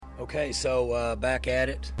Okay, so back at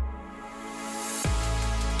it.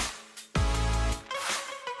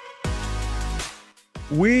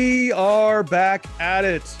 We are back at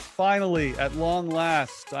it, finally, at long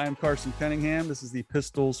last. I am Carson Cunningham. This is the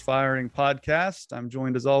Pistols Firing Podcast. I'm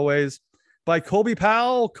joined, as always, by Colby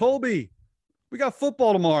Powell. Colby, we got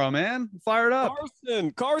football tomorrow, man. Fired up.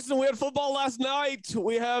 Carson, we had football last night.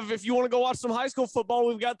 We have, if you want to go watch some high school football,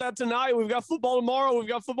 we've got that tonight. We've got football tomorrow. We've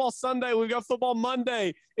got football Sunday. We've got football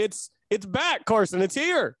Monday. It's back, Carson. It's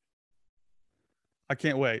here. I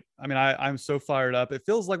can't wait. I mean, I'm so fired up. It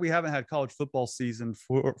feels like we haven't had college football season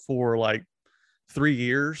for like 3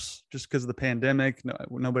 years just because of the pandemic.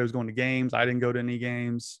 Nobody was going to games. I didn't go to any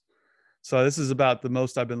games. So this is about the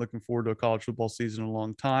most I've been looking forward to a college football season in a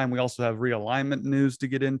long time. We also have realignment news to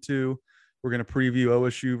get into. We're going to preview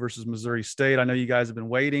OSU versus Missouri State. I know you guys have been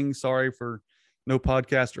waiting. Sorry for no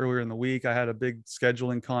podcast earlier in the week. I had a big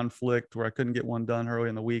scheduling conflict where I couldn't get one done early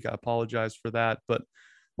in the week. I apologize for that, but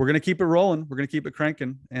we're going to keep it rolling. We're going to keep it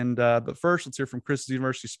cranking. And but first, let's hear from Chris's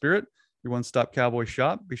University Spirit, your one-stop Cowboy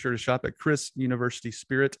shop. Be sure to shop at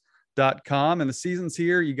chrisuniversityspirit.com. And the season's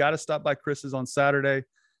here. You got to stop by Chris's on Saturday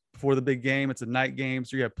before the big game. It's a night game,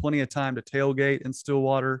 so you have plenty of time to tailgate in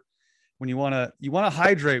Stillwater. When you want to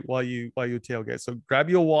hydrate while you tailgate. So grab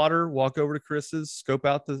you a water, walk over to Chris's, scope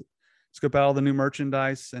out all the new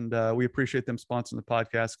merchandise, and we appreciate them sponsoring the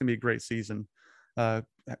podcast. It's gonna be a great season.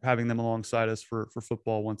 Having them alongside us for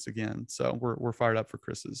football once again. So we're fired up for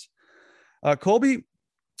Chris's. Colby,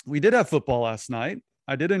 we did have football last night.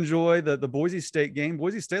 I did enjoy the Boise State game.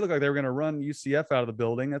 Boise State looked like they were going to run UCF out of the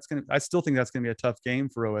building. I still think that's going to be a tough game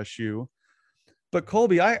for OSU. But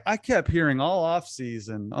Colby, I kept hearing all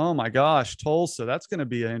offseason, oh my gosh, Tulsa, that's going to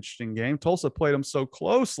be an interesting game. Tulsa played them so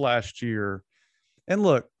close last year. And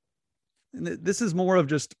look, this is more of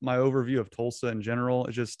just my overview of Tulsa in general.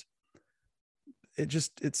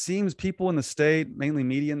 It seems people in the state, mainly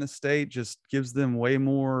media in the state, just gives them way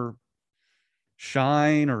more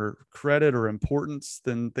shine or credit or importance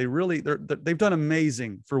than they've done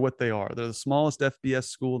amazing for what they are. They're the smallest FBS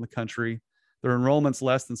school in the country. Their enrollment's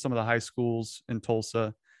less than some of the high schools in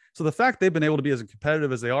Tulsa. So the fact they've been able to be as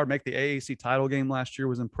competitive as they are, make the AAC title game last year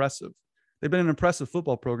was impressive. They've been an impressive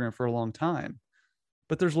football program for a long time,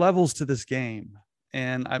 but there's levels to this game.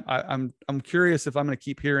 And I'm curious if I'm going to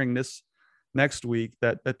keep hearing this next week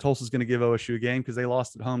that Tulsa's going to give OSU a game because they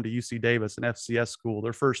lost at home to UC Davis, an FCS school,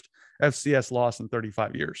 their first FCS loss in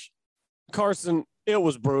 35 years. Carson, it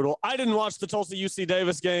was brutal. I didn't watch the Tulsa UC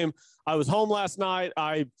Davis game. I was home last night.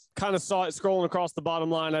 I kind of saw it scrolling across the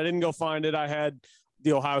bottom line. I didn't go find it. I had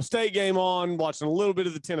the Ohio State game on, watching a little bit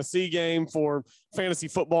of the Tennessee game for fantasy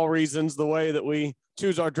football reasons. The way that we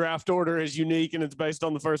choose our draft order is unique, and it's based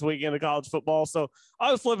on the first weekend of college football. So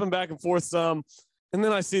I was flipping back and forth some. And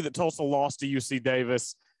then I see that Tulsa lost to UC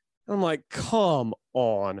Davis. I'm like, come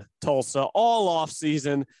on, Tulsa. All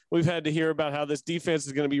offseason, we've had to hear about how this defense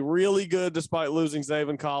is going to be really good despite losing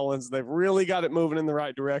Zaven Collins. They've really got it moving in the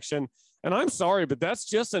right direction. And I'm sorry, but that's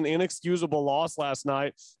just an inexcusable loss last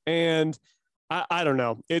night. And I don't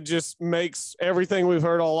know. It just makes everything we've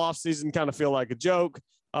heard all offseason kind of feel like a joke.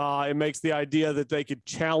 It makes the idea that they could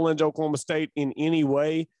challenge Oklahoma State in any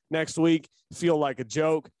way next week feel like a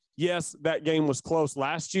joke. Yes, that game was close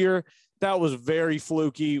last year. That was very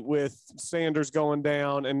fluky with Sanders going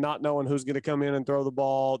down and not knowing who's going to come in and throw the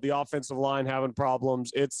ball, the offensive line having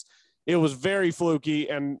problems. It was very fluky.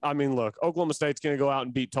 And, I mean, look, Oklahoma State's going to go out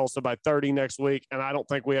and beat Tulsa by 30 next week, and I don't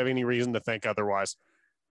think we have any reason to think otherwise.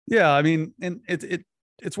 Yeah, I mean, and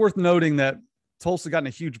it's worth noting that Tulsa got in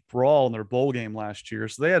a huge brawl in their bowl game last year.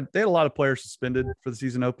 So they had a lot of players suspended for the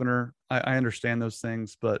season opener. I understand those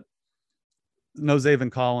things, but no Zaven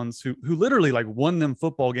Collins, who literally like won them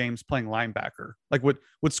football games playing linebacker, like would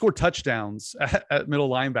score touchdowns at middle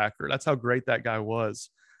linebacker. That's how great that guy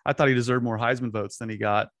was. I thought he deserved more Heisman votes than he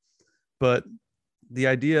got. But the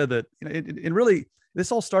idea that it really,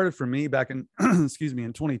 this all started for me back in, excuse me,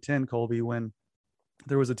 in 2010, Colby, when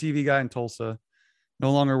there was a TV guy in Tulsa,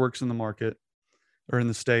 no longer works in the market or in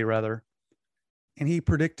the state rather. And he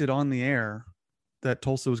predicted on the air that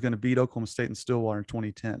Tulsa was going to beat Oklahoma State in Stillwater in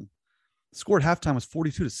 2010. The score at halftime was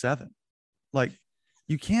 42-7. Like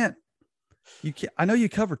you can't, I know you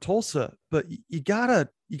cover Tulsa, but you gotta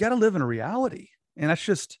live in a reality. And that's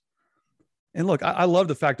just, and look, I love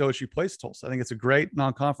the fact OSU plays Tulsa. I think it's a great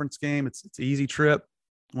non-conference game. It's an easy trip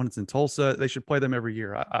when it's in Tulsa. They should play them every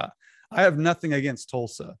year. I have nothing against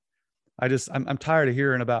Tulsa. I'm tired of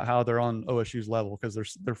hearing about how they're on OSU's level because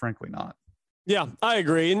they're frankly not. Yeah, I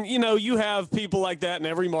agree. And, you have people like that in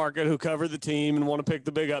every market who cover the team and want to pick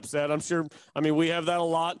the big upset. I'm sure, we have that a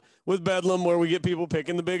lot with Bedlam where we get people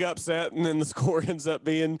picking the big upset and then the score ends up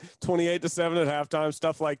being 28-7 at halftime,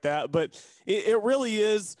 stuff like that. But it really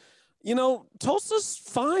is, Tulsa's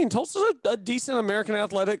fine. Tulsa's a decent American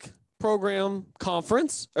athletic program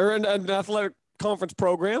conference or an athletic conference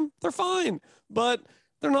program. They're fine. But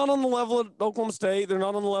they're not on the level of Oklahoma State. They're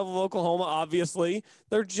not on the level of Oklahoma, obviously.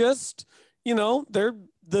 They're just – they're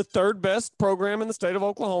the third best program in the state of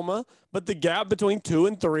Oklahoma, but the gap between 2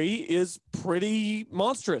 and 3 is pretty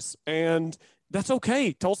monstrous. And that's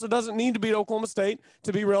okay. Tulsa doesn't need to beat Oklahoma State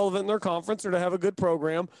to be relevant in their conference or to have a good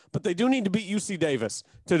program, but they do need to beat UC Davis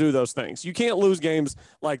to do those things. You can't lose games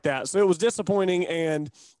like that. So it was disappointing, and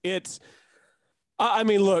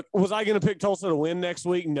look, was I going to pick Tulsa to win next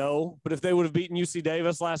week? No. But if they would have beaten UC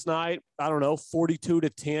Davis last night, I don't know,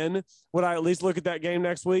 42-10, would I at least look at that game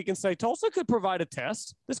next week and say Tulsa could provide a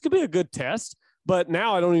test? This could be a good test. But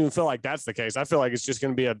now I don't even feel like that's the case. I feel like it's just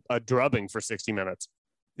going to be a drubbing for 60 minutes.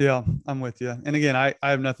 Yeah, I'm with you. And again, I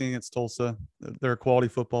have nothing against Tulsa. They're a quality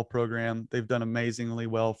football program. They've done amazingly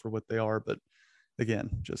well for what they are. But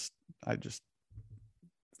again,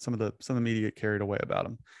 some of the media get carried away about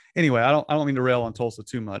them. Anyway, I don't mean to rail on Tulsa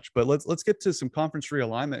too much, but let's get to some conference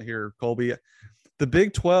realignment here, Colby. The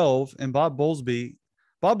Big 12 and Bob Bowlesby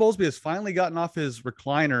has finally gotten off his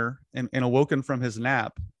recliner and awoken from his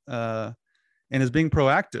nap and is being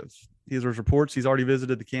proactive. There's reports he's already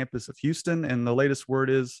visited the campus of Houston, and the latest word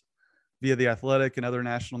is via The Athletic and other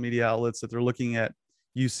national media outlets that they're looking at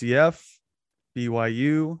UCF,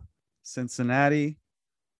 BYU, Cincinnati,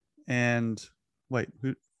 and wait,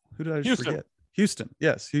 who did I just forget? Houston.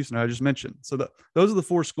 Yes, Houston, I just mentioned. So those are the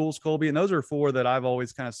 4 schools, Colby, and those are 4 that I've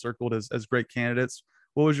always kind of circled as great candidates.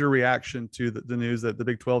 What was your reaction to the news that the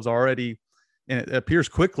Big 12's already, and it appears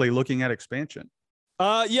quickly, looking at expansion?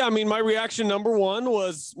 My reaction number 1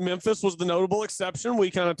 was Memphis was the notable exception. We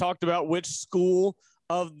kind of talked about which school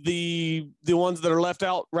of the ones that are left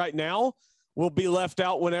out right now will be left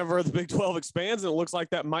out whenever the Big 12 expands, and it looks like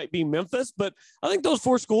that might be Memphis. But I think those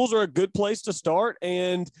 4 schools are a good place to start.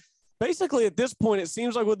 And basically at this point, it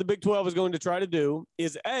seems like what the Big 12 is going to try to do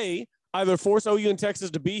is either force OU and Texas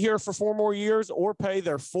to be here for 4 more years or pay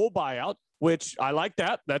their full buyout, which I like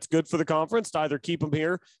that. That's good for the conference to either keep them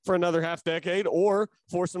here for another half decade or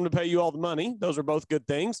force them to pay you all the money. Those are both good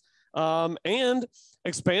things. And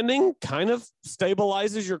expanding kind of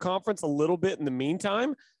stabilizes your conference a little bit in the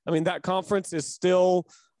meantime. That conference is still,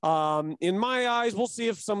 in my eyes, we'll see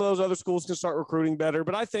if some of those other schools can start recruiting better,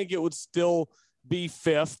 but I think it would still be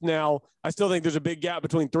 5th. Now, I still think there's a big gap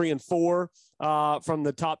between 3 and 4 from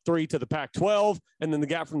the top 3 to the Pac-12, and then the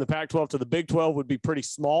gap from the Pac-12 to the Big 12 would be pretty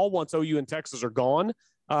small once OU and Texas are gone.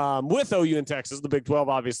 With OU and Texas, the Big 12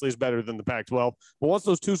 obviously is better than the Pac-12. But once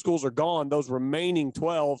those 2 schools are gone, those remaining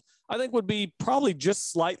 12, I think would be probably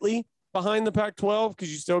just slightly behind the Pac-12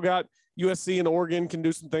 because you still got USC and Oregon can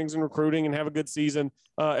do some things in recruiting and have a good season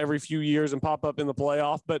every few years and pop up in the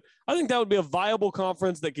playoff. But I think that would be a viable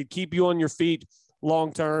conference that could keep you on your feet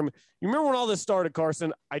long term. You remember when all this started,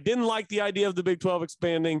 Carson? I didn't like the idea of the Big 12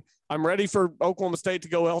 expanding. I'm ready for Oklahoma State to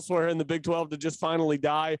go elsewhere and the Big 12 to just finally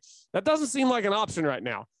die. That doesn't seem like an option right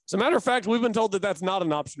now. As a matter of fact, we've been told that that's not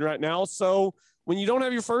an option right now. So when you don't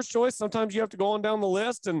have your first choice, sometimes you have to go on down the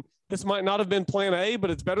list, and this might not have been plan A,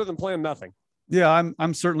 but it's better than plan nothing. Yeah,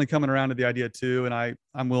 I'm certainly coming around to the idea too, and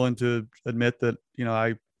I'm willing to admit that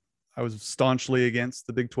I was staunchly against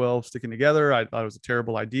the Big 12 sticking together. I thought it was a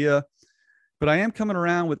terrible idea, but I am coming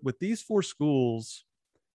around with these 4 schools.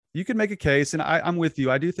 You can make a case, and I'm with you.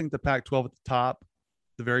 I do think the Pac-12 at the top,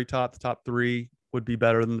 the very top, the top 3 would be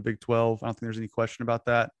better than the Big 12. I don't think there's any question about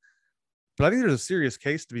that. But I think there's a serious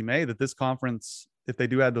case to be made that this conference, if they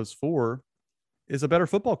do add those 4, is a better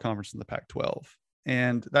football conference than the Pac-12.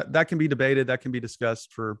 And that can be debated, that can be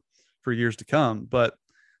discussed for years to come. But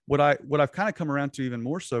what I've kind of come around to even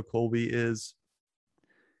more so, Colby, is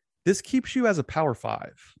this keeps you as a Power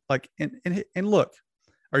 5. Like, and look,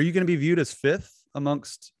 are you going to be viewed as 5th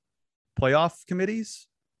amongst playoff committees?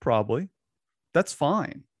 Probably. That's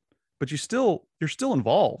fine. But you're still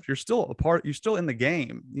involved. You're still a part. You're still in the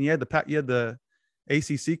game. You had the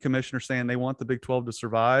ACC commissioner saying they want the Big 12 to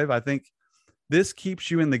survive. I think this keeps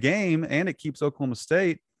you in the game, and it keeps Oklahoma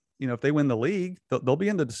State. If they win the league, they'll be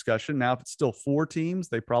in the discussion. Now, if it's still 4 teams,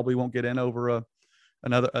 they probably won't get in over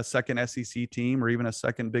a second SEC team or even a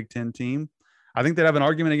second Big 10 team. I think they'd have an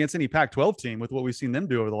argument against any Pac-12 team with what we've seen them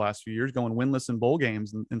do over the last few years, going winless in bowl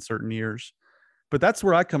games in certain years. But that's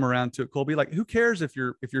where I come around to it, Colby. Like, who cares if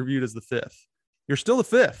you're viewed as the 5th? You're still the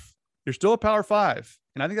 5th. You're still a Power 5.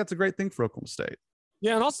 And I think that's a great thing for Oklahoma State.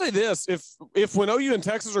 Yeah, and I'll say this: if when OU and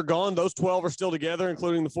Texas are gone, those 12 are still together,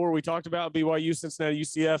 including the 4 we talked about: BYU, Cincinnati,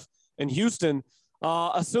 UCF, and Houston.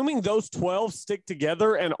 Assuming those 12 stick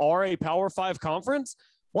together and are a Power 5 conference,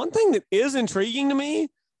 one thing that is intriguing to me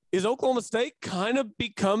is Oklahoma State kind of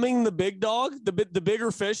becoming the big dog, the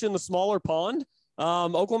bigger fish in the smaller pond.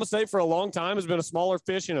 Oklahoma State for a long time has been a smaller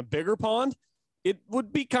fish in a bigger pond. It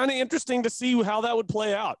would be kind of interesting to see how that would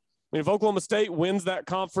play out. I mean, if Oklahoma State wins that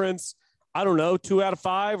conference, I don't know, 2 out of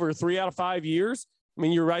 5 or 3 out of 5 years, I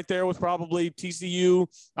mean, you're right there with probably TCU,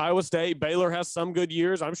 Iowa State. Baylor has some good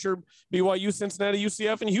years. I'm sure BYU, Cincinnati,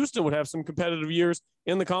 UCF, and Houston would have some competitive years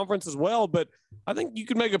in the conference as well. But I think you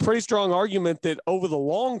could make a pretty strong argument that over the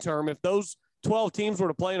long term, if those 12 teams were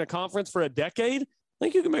to play in a conference for a decade, I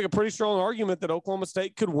think you can make a pretty strong argument that Oklahoma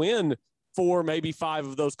State could win 4, maybe 5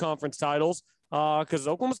 of those conference titles, because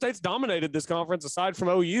Oklahoma State's dominated this conference aside from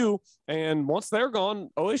OU. And once they're gone,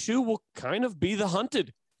 OSU will kind of be the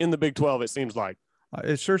hunted in the Big 12, it seems like.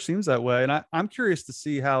 It sure seems that way. And I'm curious to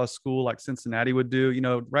see how a school like Cincinnati would do. You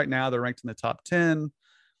know, right now they're ranked in the top 10.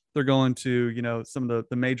 They're going to, you know, some of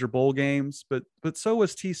the major bowl games, but so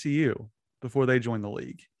was TCU before they joined the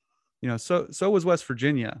league. You know, so was West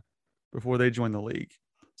Virginia before they joined the league.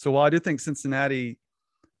 So while I do think Cincinnati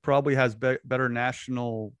probably has better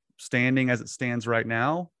national standing as it stands right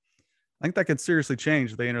now, I think that could seriously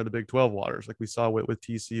change if they enter the Big 12 waters, like we saw with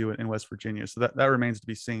TCU and West Virginia. So that remains to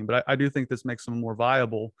be seen. But I do think this makes them more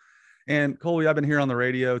viable. And Colby, I've been here on the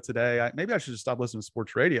radio today. Maybe I should just stop listening to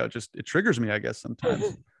sports radio. It triggers me, I guess,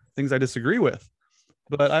 sometimes things I disagree with.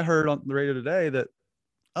 But I heard on the radio today that,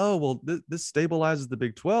 oh, well, this stabilizes the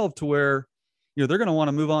Big 12 to where, you know, they're going to want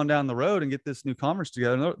to move on down the road and get this new conference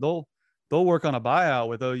together. And they'll work on a buyout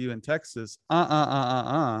with OU and Texas.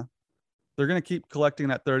 They're going to keep collecting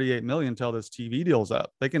that $38 million until this TV deal's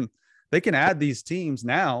up. They can add these teams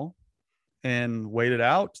now and wait it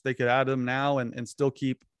out. They could add them now and still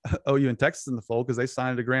keep OU and Texas in the fold because they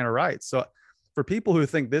signed a grant of rights. So for people who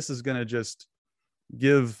think this is going to just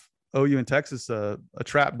give OU and Texas a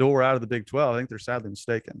trap door out of the Big 12, I think they're sadly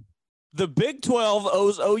mistaken. The Big 12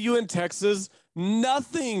 owes OU and Texas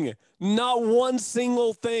nothing, not one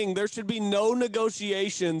single thing. There should be no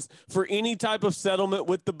negotiations for any type of settlement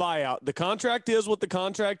with the buyout. The contract is what the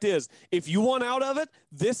contract is. If you want out of it,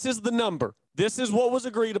 this is the number. This is what was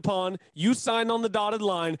agreed upon. You signed on the dotted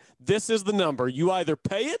line. This is the number. You either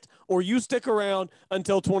pay it or you stick around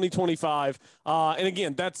until 2025. And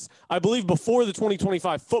again, that's, I believe, before the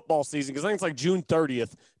 2025 football season, because I think it's like June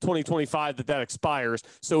 30th, 2025 that expires.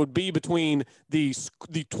 So it would be between the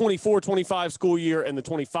 24-25 school year and the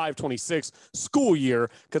 25-26 school year,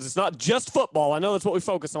 because it's not just football. I know that's what we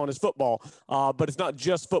focus on is football, but it's not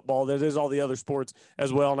just football. That is all the other sports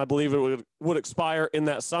as well. And I believe it would expire in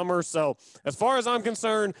that summer. So as far as I'm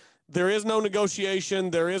concerned, there is no negotiation.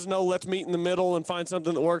 There is no let's meet in the middle and find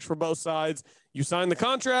something that works for both sides. You sign the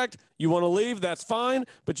contract, you want to leave, that's fine,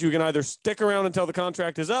 but you can either stick around until the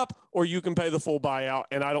contract is up or you can pay the full buyout,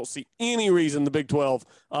 and I don't see any reason the Big 12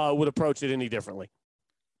 would approach it any differently.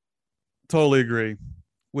 Totally agree.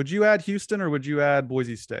 Would you add Houston or would you add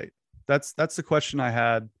Boise State? That's the question I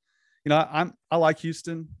had. You know, I like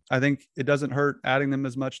Houston. I think it doesn't hurt adding them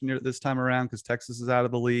as much near this time around because Texas is out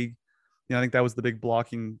of the league. You know, I think that was the big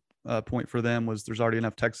blocking point for them was there's already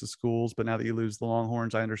enough Texas schools, but now that you lose the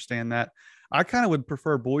Longhorns, I understand that. I kind of would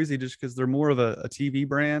prefer Boise just because they're more of a TV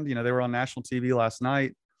brand. You know, they were on national TV last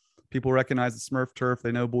night. People recognize the Smurf turf.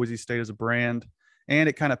 They know Boise State as a brand, and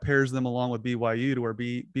it kind of pairs them along with BYU to where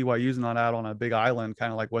BYU is not out on a big island,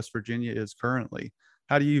 kind of like West Virginia is currently.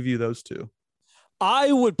 How do you view those two?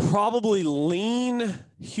 I would probably lean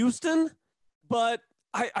Houston, but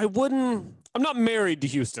I wouldn't. I'm not married to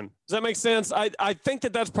Houston. Does that make sense? I think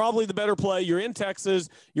that's probably the better play. You're in Texas.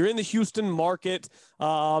 You're in the Houston market.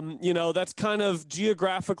 You know, that's kind of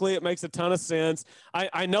geographically, it makes a ton of sense.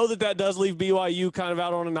 I know that does leave BYU kind of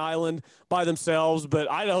out on an island by themselves,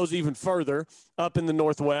 but Idaho's even further up in the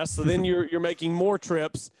Northwest. So then you're making more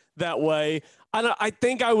trips that way. I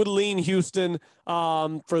think I would lean Houston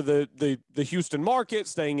for the Houston market,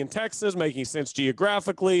 staying in Texas, making sense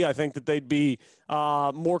geographically. I think that they'd be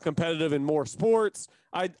more competitive in more sports.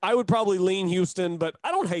 I would probably lean Houston, but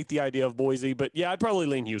I don't hate the idea of Boise. But, yeah, I'd probably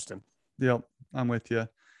lean Houston. Yep, I'm with you.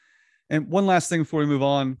 And one last thing before we move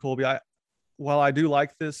on, Colby, while I do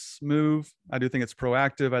like this move, I do think it's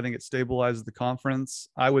proactive. I think it stabilizes the conference.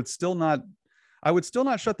 I would still not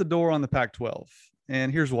shut the door on the Pac-12.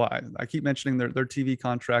 And here's why. I keep mentioning their TV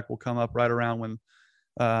contract will come up right around when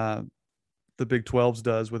the Big 12's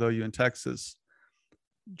does with OU and Texas.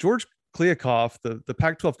 George Kliavkoff, the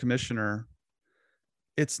Pac-12 commissioner,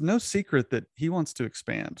 it's no secret that he wants to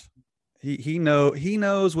expand. he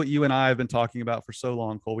knows what you and I have been talking about for so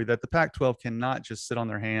long, Colby, that the Pac-12 cannot just sit on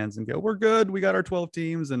their hands and go, we're good, we got our 12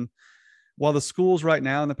 teams. And while the schools right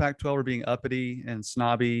now in the Pac-12 are being uppity and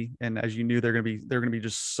snobby, and as you knew, they're going to be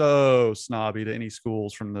just so snobby to any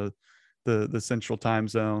schools from the central time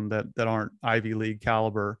zone that aren't Ivy League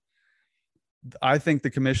caliber. I think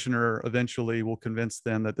the commissioner eventually will convince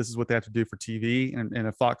them that this is what they have to do for TV. And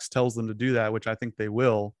if Fox tells them to do that, which I think they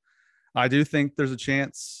will, I do think there's a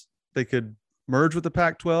chance they could merge with the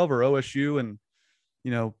Pac-12 or OSU, and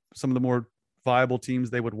some of the more viable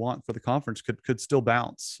teams they would want for the conference could still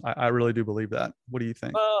bounce. I really do believe that. What do you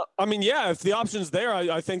think? I mean, yeah, if the option's there,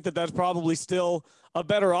 I think that's probably still a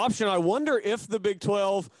better option. I wonder if the Big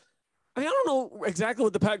 12, I don't know exactly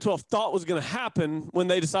what the Pac-12 thought was going to happen when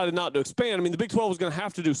they decided not to expand. I mean, the Big 12 was going to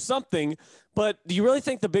have to do something, but do you really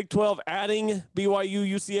think the Big 12 adding BYU,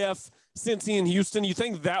 UCF, Cincy, and Houston, you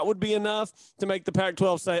think that would be enough to make the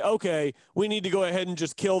Pac-12 say, okay, we need to go ahead and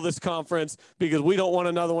just kill this conference because we don't want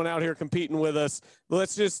another one out here competing with us.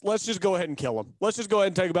 Let's just go ahead and kill them. Let's just go ahead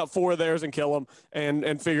and take about 4 of theirs and kill them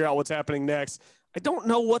and figure out what's happening next. I don't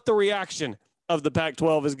know what the reaction of the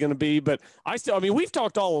Pac-12 is going to be, but we've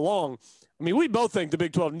talked all along. I mean, we both think the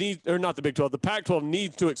Big 12 the Pac-12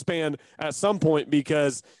 needs to expand at some point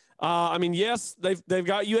because yes, they've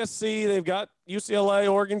got USC, they've got UCLA,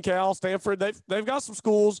 Oregon, Cal, Stanford. They've got some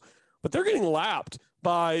schools, but they're getting lapped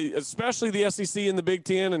by especially the SEC and the Big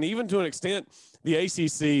Ten, and even to an extent the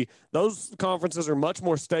ACC. Those conferences are much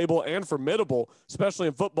more stable and formidable, especially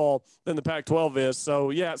in football, than the Pac-12 is. So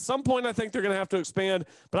yeah, at some point I think they're going to have to expand,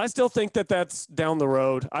 but I still think that's down the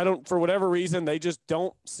road. For whatever reason, they just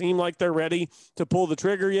don't seem like they're ready to pull the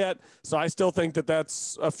trigger yet. So I still think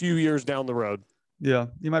that's a few years down the road. Yeah,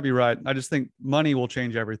 you might be right. I just think money will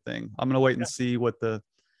change everything. I'm going to wait and see what the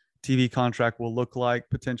TV contract will look like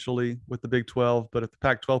potentially with the Big 12. But if the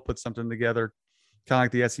Pac-12 puts something together, kind of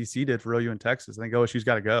like the SEC did for OU in Texas, I think OSU's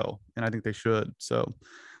got to go, and I think they should. So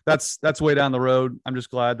that's way down the road. I'm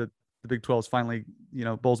just glad that the Big 12 is finally,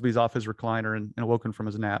 Bowlesby's off his recliner and awoken from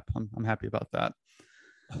his nap. I'm happy about that.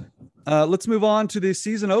 Let's move on to the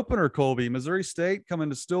season opener, Colby. Missouri State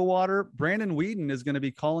coming to Stillwater. Brandon Whedon is going to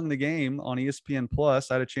be calling the game on ESPN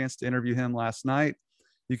Plus. I had a chance to interview him last night.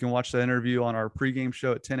 You can watch that interview on our pregame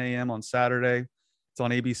show at 10 a.m. on Saturday. It's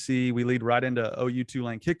on ABC. We lead right into OU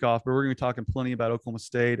Tulane kickoff, but we're going to be talking plenty about Oklahoma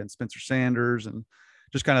State and Spencer Sanders and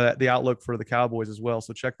just kind of the outlook for the Cowboys as well.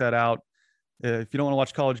 So check that out. If you don't want to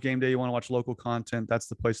watch College Game Day, you want to watch local content, that's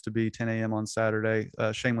the place to be, 10 a.m. on Saturday.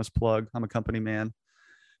 Shameless plug. I'm a company man.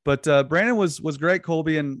 But Brandon was great,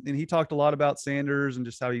 Colby, and he talked a lot about Sanders and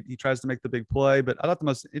just how he tries to make the big play. But I thought the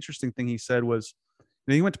most interesting thing he said was,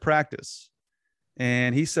 he went to practice,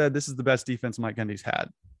 and he said this is the best defense Mike Gundy's had.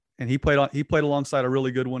 And he played alongside a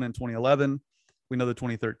really good one in 2011. We know the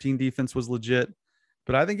 2013 defense was legit.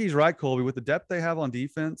 But I think he's right, Colby, with the depth they have on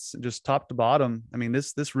defense, just top to bottom. I mean,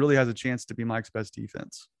 this really has a chance to be Mike's best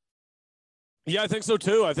defense. Yeah, I think so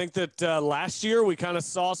too. I think that last year we kind of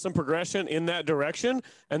saw some progression in that direction,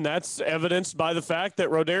 and that's evidenced by the fact that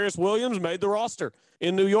Rodarius Williams made the roster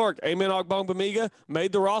in New York. Amen Ogbongbemiga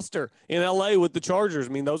made the roster in LA with the Chargers. I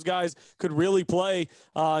mean, those guys could really play,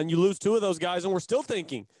 and you lose 2 of those guys, and we're still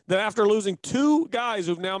thinking that after losing 2 guys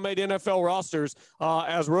who've now made NFL rosters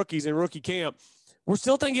as rookies in rookie camp, we're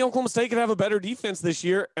still thinking Oklahoma State could have a better defense this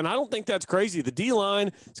year, and I don't think that's crazy. The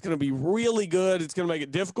D-line is going to be really good. It's going to make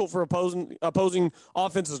it difficult for opposing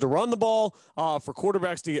offenses to run the ball, for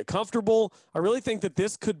quarterbacks to get comfortable. I really think that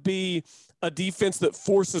this could be a defense that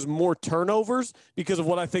forces more turnovers because of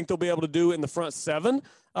what I think they'll be able to do in the front 7.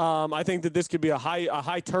 I think that this could be a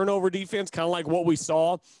high turnover defense, kind of like what we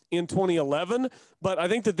saw in 2011. But I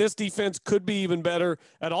think that this defense could be even better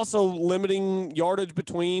at also limiting yardage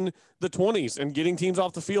between the 20s and getting teams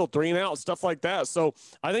off the field, 3 and out, stuff like that. So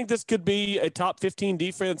I think this could be a top 15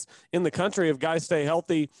 defense in the country if guys stay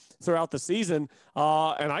healthy throughout the season.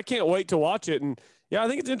 And I can't wait to watch it. And yeah, I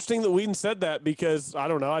think it's interesting that Whedon said that because I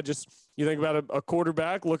don't know. You think about a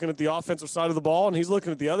quarterback looking at the offensive side of the ball, and he's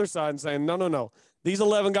looking at the other side and saying, no. These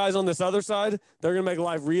 11 guys on this other side, they're going to make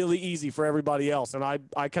life really easy for everybody else. And I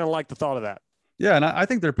kind of like the thought of that. Yeah, and I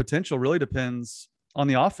think their potential really depends on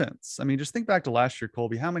the offense. I mean, just think back to last year,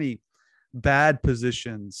 Colby, how many bad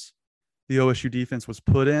positions the OSU defense was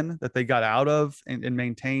put in that they got out of and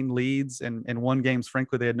maintained leads and won games,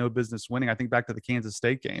 frankly, they had no business winning. I think back to the Kansas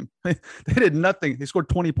State game. They did nothing. They scored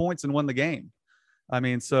 20 points and won the game. I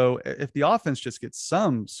mean, so if the offense just gets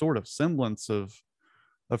some sort of semblance of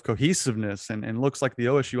cohesiveness and looks like the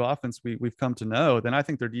OSU offense we've come to know, then I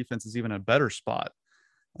think their defense is even a better spot.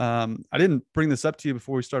 I didn't bring this up to you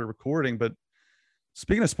before we started recording, but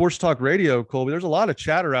Speaking of sports talk radio, Colby, there's a lot of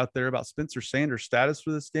chatter out there about Spencer Sanders' status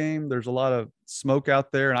for this game. There's a lot of smoke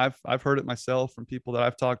out there, and I've heard it myself from people that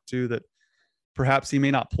I've talked to that perhaps he may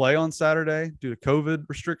not play on Saturday due to COVID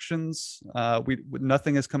restrictions.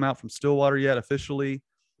 Nothing has come out from Stillwater yet officially.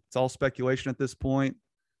 It's all speculation at this point.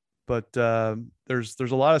 But there's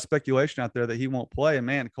a lot of speculation out there that he won't play. And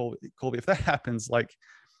man, Colby, if that happens, like,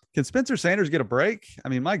 can Spencer Sanders get a break? I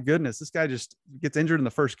mean, my goodness, this guy just gets injured in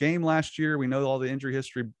the first game last year. We know all the injury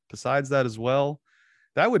history besides that as well.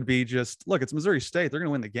 That would be just, look, it's Missouri State. They're going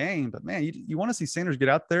to win the game. But, man, you want to see Sanders get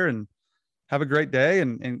out there and have a great day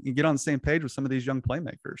and get on the same page with some of these young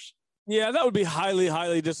playmakers. Yeah, that would be highly,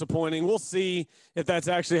 highly disappointing. We'll see if that's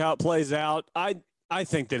actually how it plays out. I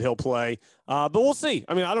think that he'll play, but we'll see.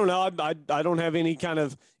 I mean, I don't know. I don't have any kind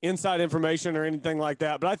of inside information or anything like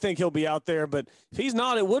that, but I think he'll be out there. But if he's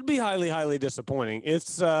not, it would be highly, highly disappointing.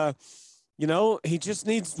 It's, he just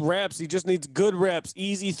needs reps. He just needs good reps,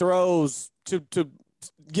 easy throws to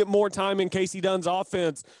get more time in Casey Dunn's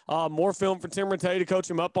offense, more film for Tim Rattay to coach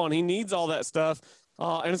him up on. He needs all that stuff.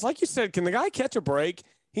 And it's like you said, can the guy catch a break?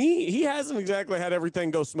 He hasn't exactly had everything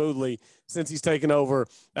go smoothly since he's taken over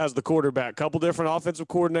as the quarterback. Couple different offensive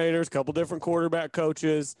coordinators, couple different quarterback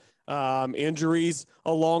coaches, injuries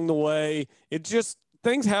along the way. It just,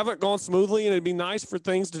 things haven't gone smoothly, and it'd be nice for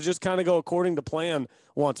things to just kind of go according to plan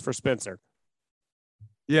once for Spencer.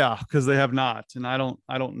 Yeah, because they have not. And I don't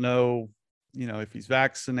know, if he's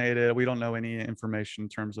vaccinated. We don't know any information in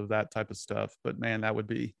terms of that type of stuff. But, man, that would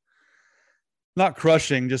be not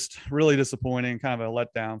crushing, just really disappointing, kind of a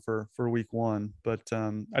letdown for week one. But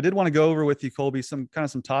I did want to go over with you, Colby, some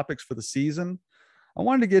topics for the season. I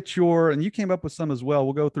wanted to get and you came up with some as well.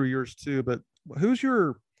 We'll go through yours too, but who's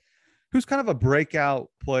kind of a breakout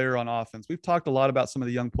player on offense? We've talked a lot about some of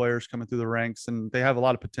the young players coming through the ranks and they have a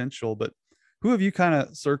lot of potential, but who have you kind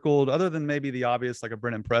of circled other than maybe the obvious, like a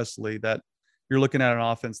Brennan Presley, that you're looking at an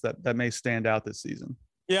offense that may stand out this season?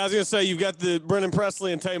 Yeah, I was going to say, you've got the Brennan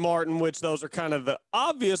Presley and Tay Martin, which those are kind of the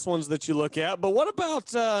obvious ones that you look at. But what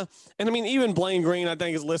about, and I mean, even Blaine Green, I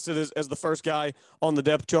think, is listed as the first guy on the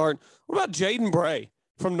depth chart. What about Jaden Bray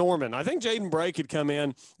from Norman? I think Jaden Bray could come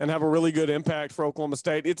in and have a really good impact for Oklahoma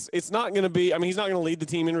State. It's not going to be, I mean, he's not going to lead the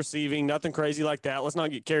team in receiving, nothing crazy like that. Let's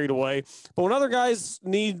not get carried away. But when other guys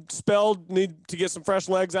need to get some fresh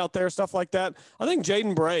legs out there, stuff like that, I think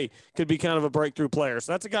Jaden Bray could be kind of a breakthrough player.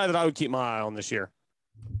 So that's a guy that I would keep my eye on this year.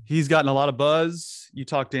 He's gotten a lot of buzz. You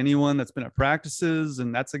talk to anyone that's been at practices,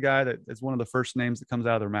 and that's a guy that is one of the first names that comes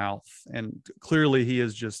out of their mouth. And clearly he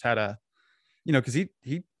has just had because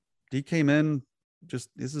he came in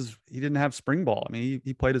he didn't have spring ball. I mean,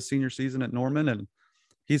 he played his senior season at Norman, and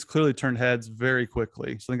he's clearly turned heads very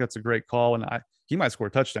quickly. So I think that's a great call. And he might score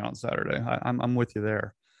a touchdown on Saturday. I'm with you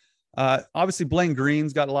there. Obviously Blaine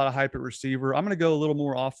Green's got a lot of hype at receiver. I'm going to go a little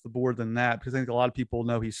more off the board than that because I think a lot of people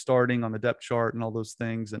know he's starting on the depth chart and all those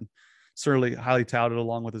things, and certainly highly touted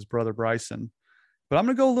along with his brother Bryson. But I'm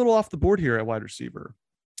going to go a little off the board here at wide receiver.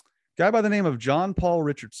 Guy by the name of John Paul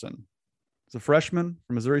Richardson. He's a freshman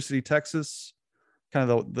from Missouri City, Texas. Kind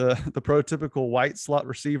of the prototypical white slot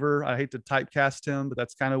receiver. I hate to typecast him, but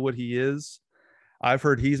that's kind of what he is. I've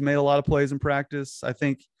heard he's made a lot of plays in practice. I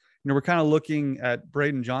think we're kind of looking at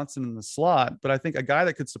Braden Johnson in the slot, but I think a guy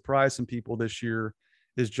that could surprise some people this year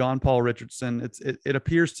is John Paul Richardson. It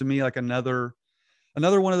appears to me like another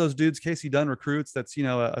one of those dudes Casey Dunn recruits that's,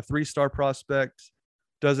 a 3-star prospect,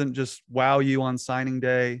 doesn't just wow you on signing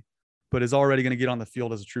day, but is already going to get on the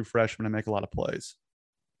field as a true freshman and make a lot of plays.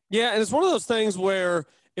 Yeah, and it's one of those things where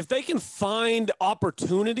if they can find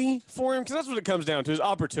opportunity for him, because that's what it comes down to, is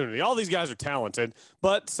opportunity. All these guys are talented,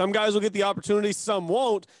 but some guys will get the opportunity, some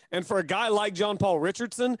won't. And for a guy like John Paul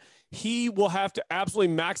Richardson, he will have to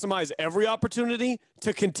absolutely maximize every opportunity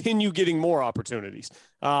to continue getting more opportunities.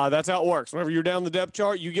 That's how it works. Whenever you're down the depth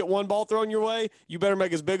chart, you get one ball thrown your way, you better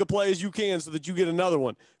make as big a play as you can so that you get another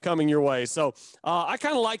one coming your way. So I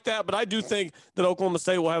kind of like that, but I do think that Oklahoma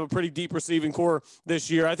State will have a pretty deep receiving core this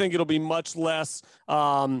year. I think it'll be much less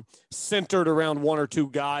centered around one or two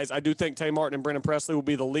guys. I do think Tay Martin and Brennan Presley will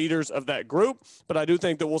be the leaders of that group, but I do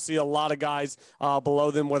think that we'll see a lot of guys below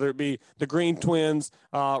them, whether it be the Green Twins,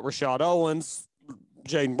 Rashad Owens,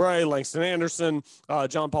 Jaden Bray, Langston Anderson,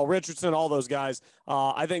 John Paul Richardson, all those guys.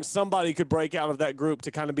 I think somebody could break out of that group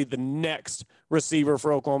to kind of be the next receiver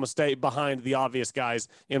for Oklahoma State behind the obvious guys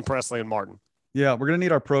in Presley and Martin. Yeah, we're going to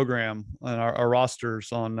need our program and our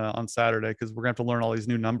rosters on Saturday because we're going to have to learn all these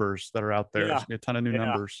new numbers that are out there. Yeah. There's going to be a ton of new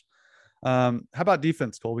numbers. How about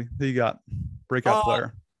defense, Colby? Who you got? Breakout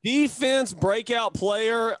player. Defense breakout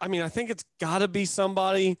player. I mean, I think it's got to be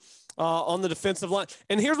somebody. on the defensive line.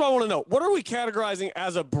 And here's what I want to know. What are we categorizing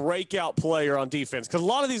as a breakout player on defense? Because a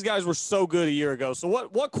lot of these guys were so good a year ago. So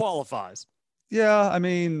what qualifies? Yeah, I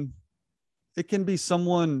mean, it can be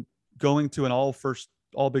someone going to an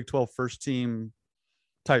all Big 12 first team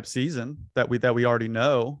type season that we already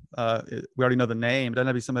know. We already know the name. It doesn't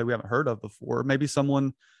have to be somebody we haven't heard of before. Maybe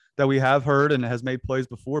someone that we have heard and has made plays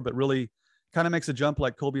before, but really kind of makes a jump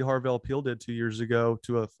like Colby Harvell-Peel did 2 years ago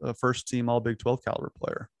to a first team all Big 12 caliber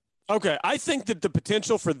player. Okay, I think that the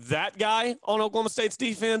potential for that guy on Oklahoma State's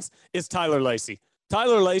defense is Tyler Lacey.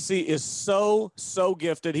 Tyler Lacey is so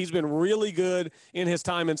gifted. He's been really good in his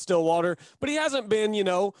time in Stillwater, but he hasn't been,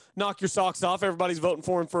 knock your socks off. Everybody's voting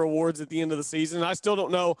for him for awards at the end of the season. I still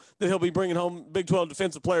don't know that he'll be bringing home Big 12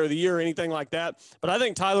 Defensive Player of the Year or anything like that, but I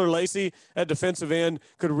think Tyler Lacey at defensive end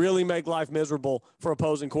could really make life miserable for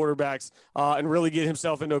opposing quarterbacks and really get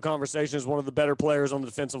himself into a conversation as one of the better players on the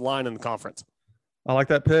defensive line in the conference. I like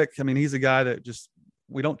that pick. I mean, he's a guy that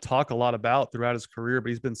we don't talk a lot about throughout his career, but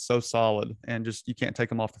he's been so solid and just, you can't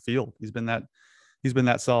take him off the field. He's been that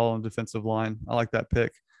solid on the defensive line. I like that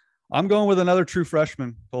pick. I'm going with another true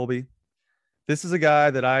freshman, Colby. This is a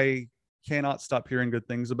guy that I cannot stop hearing good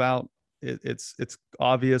things about. It's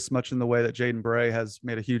obvious, much in the way that Jaden Bray has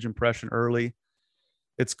made a huge impression early.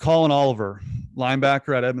 It's Colin Oliver,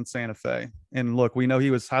 linebacker at Edmond Santa Fe. And look, we know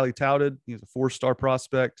he was highly touted. He was a 4-star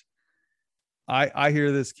prospect. I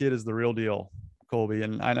hear this kid is the real deal, Colby.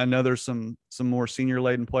 And I know there's some more senior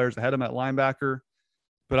laden players ahead of him at linebacker,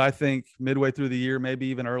 but I think midway through the year, maybe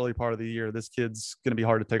even early part of the year, this kid's going to be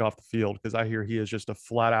hard to take off the field because I hear he is just a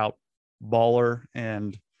flat out baller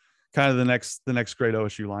and kind of the next great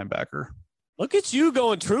OSU linebacker. Look at you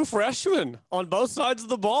going true freshman on both sides of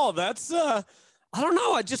the ball. That's I don't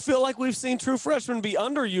know. I just feel like we've seen true freshmen be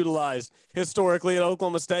underutilized historically at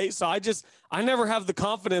Oklahoma State. So I never have the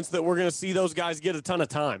confidence that we're going to see those guys get a ton of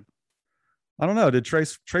time. I don't know. Did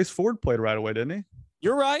Trace Ford played right away, didn't he?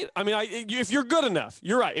 You're right. I mean, if you're good enough,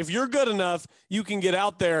 you're right. If you're good enough, you can get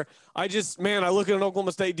out there. I look at an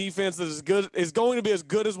Oklahoma State defense that is going to be as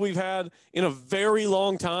good as we've had in a very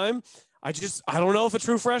long time. I don't know if a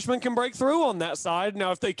true freshman can break through on that side.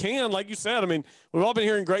 Now, if they can, like you said, I mean, we've all been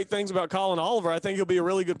hearing great things about Colin Oliver. I think he'll be a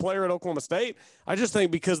really good player at Oklahoma State. I just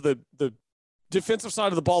think because the defensive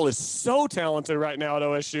side of the ball is so talented right now at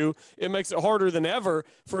OSU, it makes it harder than ever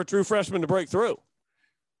for a true freshman to break through.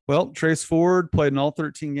 Well, Trace Ford played in all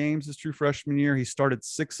 13 games his true freshman year. He started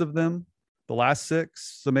 6 of them, the last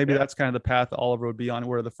 6. So maybe that's kind of the path that Oliver would be on,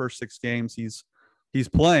 where the first 6 games he's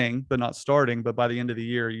playing, but not starting. But by the end of the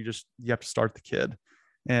year, you have to start the kid.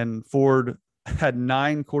 And Ford had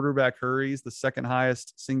 9 quarterback hurries, the second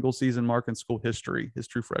highest single season mark in school history, his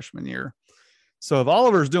true freshman year. So if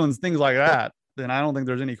Oliver's doing things like that, then I don't think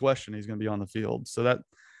there's any question he's going to be on the field. So that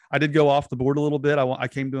I did go off the board a little bit. I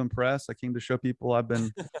came to impress. I came to show people I've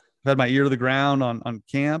had my ear to the ground on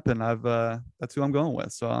camp, and that's who I'm going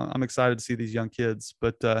with. So I'm excited to see these young kids.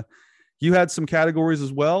 But you had some categories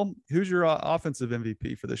as well. Who's your offensive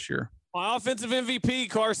MVP for this year? My offensive MVP,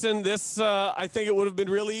 Carson, I think it would have been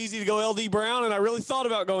really easy to go LD Brown, and I really thought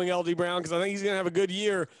about going LD Brown because I think he's going to have a good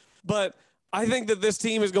year. But I think that this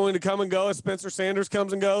team is going to come and go as Spencer Sanders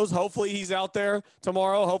comes and goes. Hopefully he's out there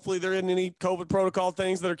tomorrow. Hopefully there isn't any COVID protocol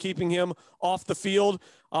things that are keeping him off the field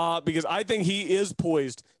because I think he is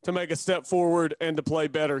poised to make a step forward and to play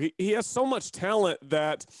better. He has so much talent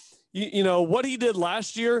that, what he did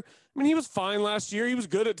last year, I mean, he was fine last year. He was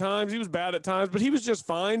good at times. He was bad at times, but he was just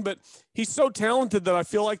fine. But he's so talented that I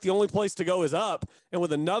feel like the only place to go is up. And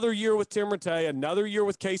with another year with Tim Rattay, another year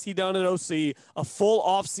with Casey Dunn at OC, a full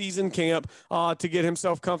offseason camp to get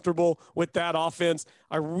himself comfortable with that offense,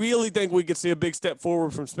 I really think we could see a big step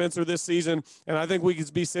forward from Spencer this season. And I think we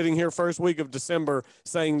could be sitting here first week of December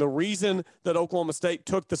saying the reason that Oklahoma State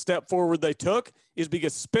took the step forward they took is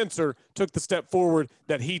because Spencer took the step forward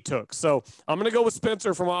that he took. So I'm going to go with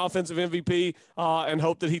Spencer for my offensive MVP and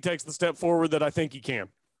hope that he takes the step forward that I think he can.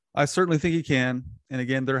 I certainly think he can. And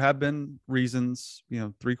again, there have been reasons,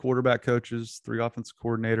 3 quarterback coaches, 3 offensive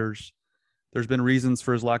coordinators. There's been reasons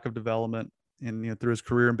for his lack of development. And through his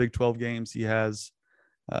career in Big 12 games, he has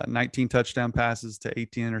 19 touchdown passes to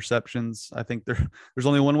 18 interceptions. I think there's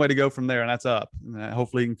only one way to go from there, and that's up. And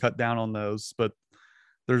hopefully he can cut down on those. But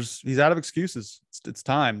he's out of excuses. It's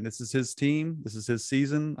time. This is his team. This is his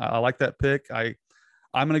season. I like that pick.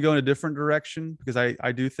 I'm going to go in a different direction because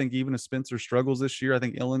I do think even if Spencer struggles this year, I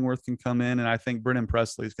think Illingworth can come in, and I think Brennan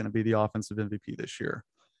Presley is going to be the offensive MVP this year.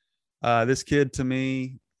 This kid, to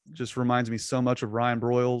me, just reminds me so much of Ryan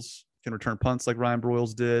Broyles. Can return punts like Ryan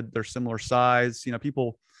Broyles did. They're similar size.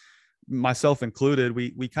 People myself included,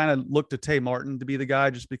 we kind of looked to Tay Martin to be the guy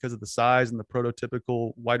just because of the size and the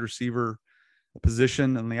prototypical wide receiver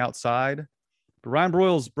position on the outside. But Ryan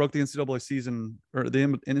Broyles broke the NCAA season or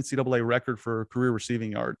the NCAA record for career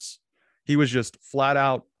receiving yards. He was just flat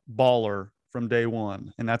out baller from day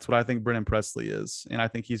one. And that's what I think Brennan Presley is. And I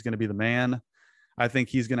think he's going to be the man. I think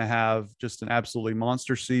he's going to have just an absolutely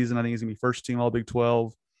monster season. I think he's going to be first team all Big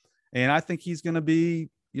 12. And I think he's going to be,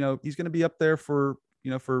 he's going to be up there for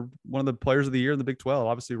one of the players of the year in the Big 12.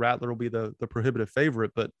 Obviously Rattler will be the prohibitive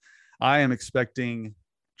favorite, but I am expecting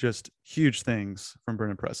just huge things from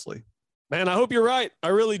Brennan Presley. Man, I hope you're right. I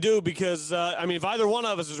really do, because, if either one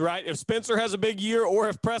of us is right, if Spencer has a big year or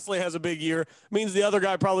if Presley has a big year, means the other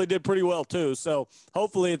guy probably did pretty well too. So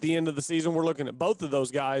hopefully at the end of the season, we're looking at both of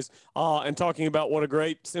those guys and talking about what a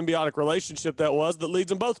great symbiotic relationship that was that leads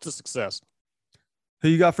them both to success. Who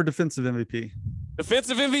you got for defensive MVP?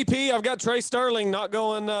 Defensive MVP, I've got Trey Sterling, not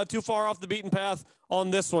going too far off the beaten path on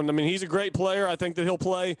this one. I mean, he's a great player. I think that he'll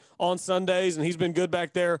play on Sundays, and he's been good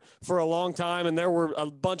back there for a long time. And there were a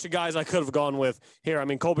bunch of guys I could have gone with here. I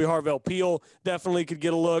mean, Colby Harvell-Peel definitely could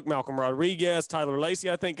get a look. Malcolm Rodriguez, Tyler Lacey,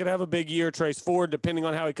 I think, could have a big year. Trace Ford, depending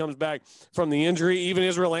on how he comes back from the injury. Even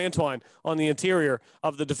Israel Antwine on the interior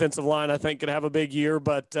of the defensive line, I think, could have a big year.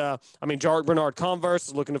 But, Jarek Bernard Converse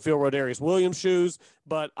is looking to fill Rodarius Williams' shoes.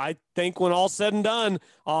 But I think when all's said and done,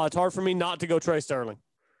 it's hard for me not to go Trey Sterling.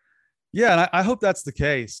 Yeah, and I hope that's the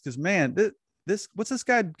case, because, man, what's this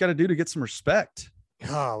guy got to do to get some respect?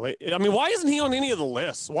 Golly. I mean, why isn't he on any of the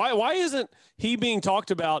lists? Why isn't he being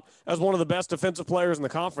talked about as one of the best defensive players in the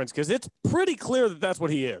conference? Because it's pretty clear that that's what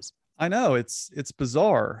he is. I know it's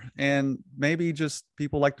bizarre, and maybe just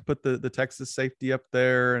people like to put the Texas safety up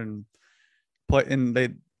there and play, and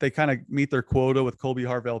they kind of meet their quota with Colby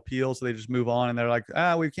Harvell-Peel, so they just move on, and they're like,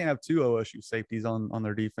 we can't have two OSU safeties on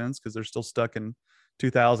their defense because they're still stuck in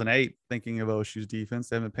 2008 thinking of OSU's defense.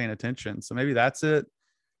 They haven't been paying attention. So maybe that's it.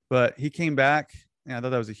 But he came back, and I thought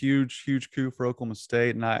that was a huge, huge coup for Oklahoma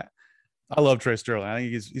State. And I love Trey Sterling. I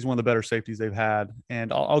think he's one of the better safeties they've had.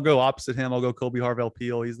 And I'll go opposite him. I'll go Colby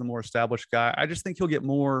Harvell-Peel. He's the more established guy. I just think he'll get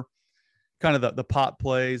more kind of the pop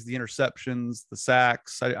plays, the interceptions, the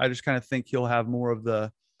sacks. I just kind of think he'll have more of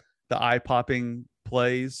the eye-popping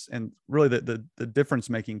plays, and really the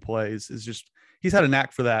difference-making plays is just – he's had a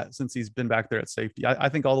knack for that since he's been back there at safety. I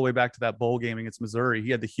think all the way back to that bowl game against Missouri, he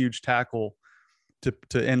had the huge tackle to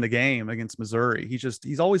end the game against Missouri.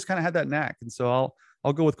 He's always kind of had that knack. And so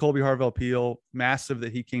I'll go with Colby Harvell-Peel. Massive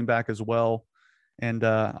that he came back as well. And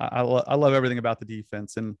I love everything about the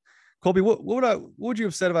defense. And Colby, what would you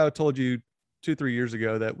have said if I had told you 2-3 years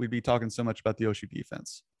ago that we'd be talking so much about the OSU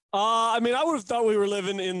defense? I would have thought we were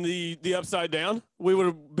living in the upside down. We would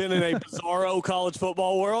have been in a bizarro college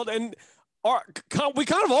football world. And we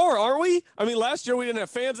kind of are, aren't we? I mean, last year we didn't have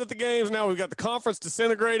fans at the games. Now we've got the conference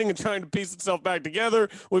disintegrating and trying to piece itself back together.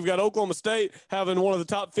 We've got Oklahoma State having one of the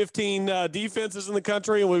top 15 defenses in the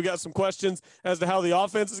country, and we've got some questions as to how the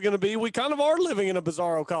offense is going to be. We kind of are living in a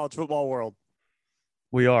bizarro college football world.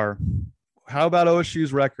 We are. How about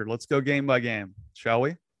OSU's record? Let's go game by game, shall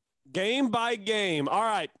we? Game by game. All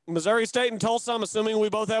right. Missouri State and Tulsa, I'm assuming we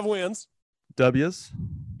both have wins. W's.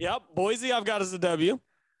 Yep. Boise, I've got as a W.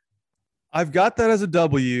 I've got that as a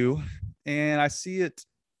W, and I see it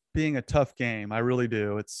being a tough game. I really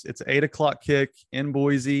do. It's an 8:00 kick in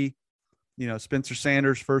Boise. Spencer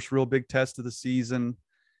Sanders' first real big test of the season.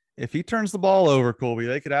 If he turns the ball over, Colby,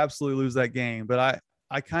 they could absolutely lose that game. But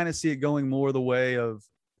I kind of see it going more the way of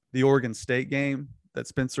the Oregon State game that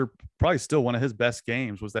Spencer, probably still one of his best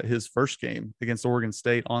games, was that his first game against Oregon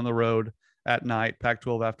State on the road at night,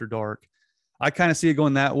 Pac-12 after dark. I kind of see it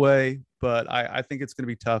going that way, but I think it's going to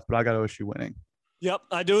be tough, but I got OSU winning. Yep,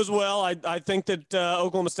 I do as well. I think that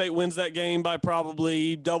Oklahoma State wins that game by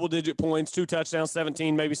probably double-digit points, 2 touchdowns,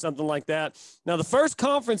 17, maybe something like that. Now, the first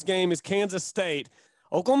conference game is Kansas State.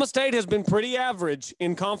 Oklahoma State has been pretty average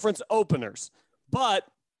in conference openers, but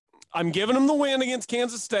I'm giving them the win against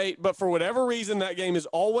Kansas State, but for whatever reason, that game is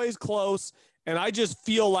always close, and I just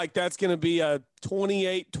feel like that's going to be a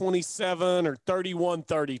 28-27 or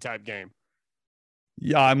 31-30 type game.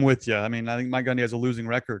 Yeah, I'm with you. I mean, I think Mike Gundy has a losing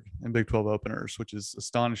record in Big 12 openers, which is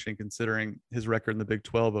astonishing considering his record in the Big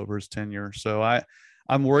 12 over his tenure. So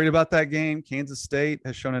I'm worried about that game. Kansas State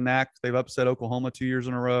has shown a knack. They've upset Oklahoma 2 years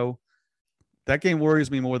in a row. That game worries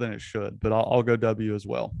me more than it should, but I'll go W as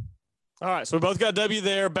well. All right, so we both got W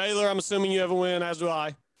there. Baylor, I'm assuming you have a win, as do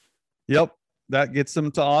I. Yep, that gets them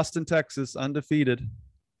to Austin, Texas, undefeated.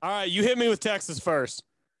 All right, you hit me with Texas first.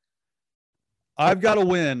 I've got a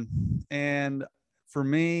win, and for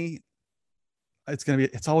me,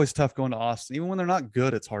 it's always tough going to Austin. Even when they're not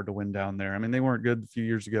good, it's hard to win down there. I mean, they weren't good a few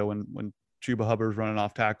years ago when Chuba Hubbard's running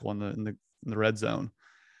off tackle in the red zone.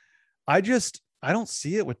 I don't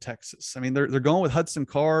see it with Texas. I mean, they're going with Hudson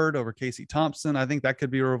Card over Casey Thompson. I think that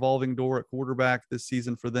could be a revolving door at quarterback this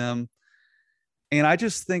season for them. And I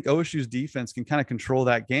just think OSU's defense can kind of control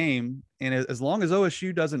that game. And as long as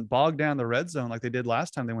OSU doesn't bog down the red zone like they did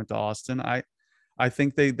last time they went to Austin, I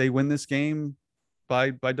think they win this game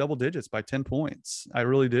by double digits, by 10 points. I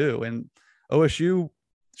really do. And OSU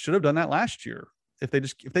should have done that last year. If they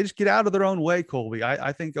just get out of their own way, Colby,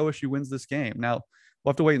 I think OSU wins this game. Now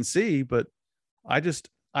we'll have to wait and see, but I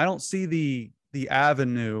don't see the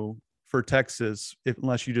avenue for Texas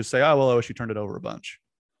unless you just say, oh, well, OSU turned it over a bunch.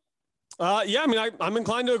 Yeah, I mean, I'm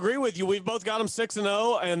inclined to agree with you. We've both got them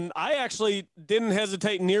 6-0, and I actually didn't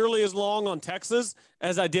hesitate nearly as long on Texas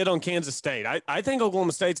as I did on Kansas State. I think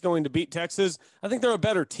Oklahoma State's going to beat Texas. I think they're a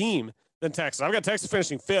better team than Texas. I've got Texas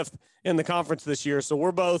finishing 5th in the conference this year, so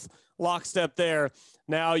we're both lockstep there.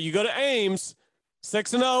 Now, you go to Ames,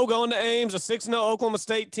 6-0 going to Ames, a 6-0 Oklahoma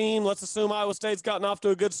State team. Let's assume Iowa State's gotten off to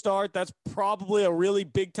a good start. That's probably a really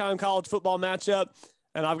big-time college football matchup,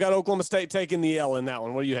 and I've got Oklahoma State taking the L in that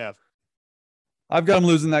one. What do you have? I've got them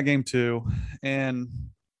losing that game too. And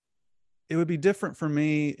it would be different for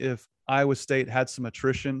me if Iowa State had some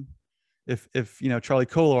attrition, if Charlie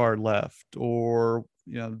Collard left, or,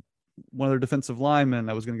 one of their defensive linemen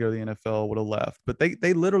that was going to go to the NFL would have left. But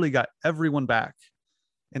they literally got everyone back.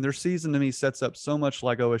 And their season to me sets up so much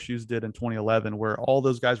like OSU's did in 2011, where all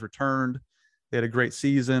those guys returned. They had a great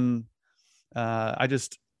season.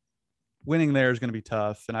 Winning there is going to be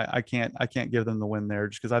tough, and I can't give them the win there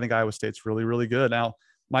just because I think Iowa State's really, really good. Now,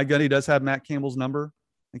 Mike Gundy does have Matt Campbell's number.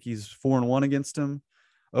 I think he's 4-1 against him.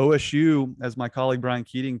 OSU, as my colleague Brian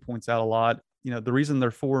Keating points out a lot, the reason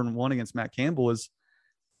they're 4-1 against Matt Campbell is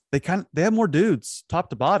they have more dudes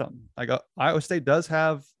top to bottom. Like Iowa State does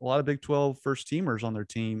have a lot of Big 12 first teamers on their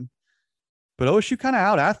team, but OSU kind of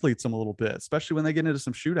out athletes them a little bit, especially when they get into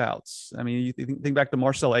some shootouts. I mean, you think back to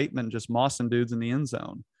Marcel Aitman just mossing dudes in the end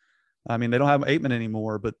zone. I mean, they don't have Aitman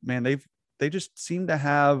anymore, but man, they just seem to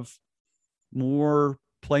have more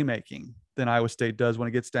playmaking than Iowa State does when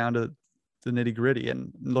it gets down to the nitty gritty.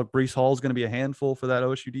 And look, Breece Hall is going to be a handful for that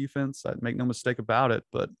OSU defense. I'd make no mistake about it,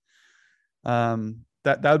 but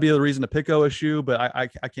that would be the reason to pick OSU, but I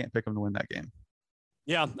can't pick them to win that game.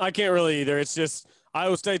 Yeah, I can't really either. It's just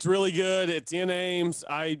Iowa State's really good. It's in Ames.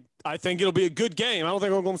 I think it'll be a good game. I don't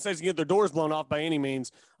think Oklahoma State's going to get their doors blown off by any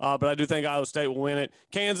means, but I do think Iowa State will win it.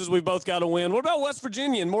 Kansas, we both got to win. What about West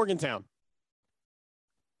Virginia and Morgantown?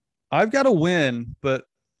 I've got to win, but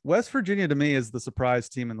West Virginia to me is the surprise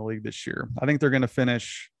team in the league this year. I think they're going to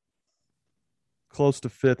finish close to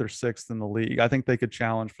 5th or 6th in the league. I think they could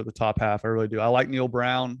challenge for the top half. I really do. I like Neil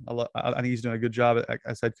Brown. I think he's doing a good job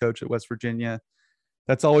as head coach at West Virginia.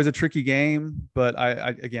 That's always a tricky game, but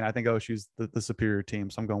I think OSU's the superior team,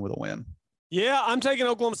 so I'm going with a win. Yeah, I'm taking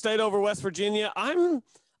Oklahoma State over West Virginia. I'm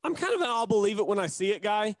kind of an I'll believe it when I see it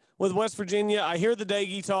guy with West Virginia. I hear the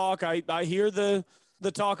Daggy talk. I hear the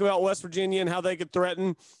talk about West Virginia and how they could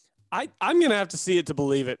threaten. I'm going to have to see it to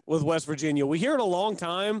believe it with West Virginia. We hear it a long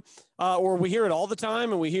time, or we hear it all the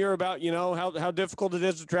time, and we hear about, how difficult it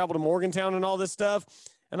is to travel to Morgantown and all this stuff.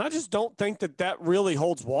 And I just don't think that really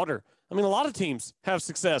holds water. I mean, a lot of teams have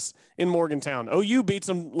success in Morgantown. OU beats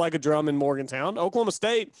them like a drum in Morgantown. Oklahoma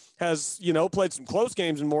State has, played some close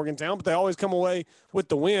games in Morgantown, but they always come away with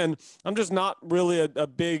the win. I'm just not really a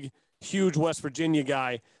big, huge West Virginia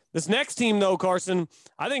guy. This next team, though, Carson,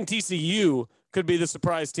 I think TCU could be the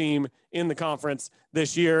surprise team in the conference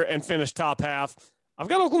this year and finish top half. I've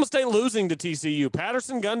got Oklahoma State losing to TCU.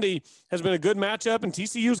 Patterson-Gundy has been a good matchup, and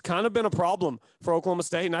TCU's kind of been a problem for Oklahoma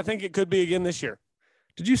State, and I think it could be again this year.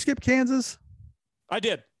 Did you skip Kansas? I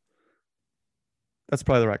did. That's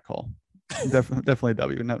probably the right call. Definitely a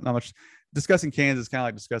W. Not much. Discussing Kansas is kind of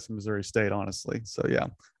like discussing Missouri State, honestly. So, yeah,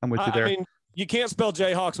 I'm with you there. I mean, you can't spell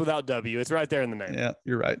Jayhawks without W. It's right there in the name. Yeah,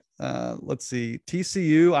 you're right. Let's see.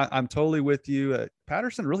 TCU, I'm totally with you.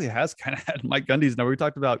 Patterson really has kind of had Mike Gundy's number. We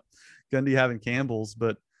talked about Gundy having Campbell's,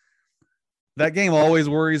 but that game always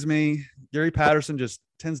worries me. Gary Patterson just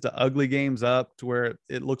tends to ugly games up to where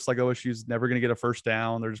it looks like OSU's never going to get a first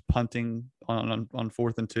down. They're just punting on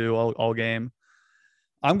 4th and 2 all game.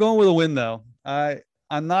 I'm going with a win though. I've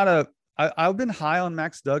been high on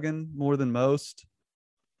Max Duggan more than most.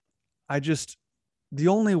 The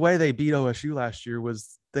only way they beat OSU last year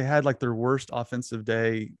was they had like their worst offensive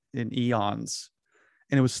day in eons,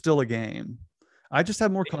 and it was still a game. I just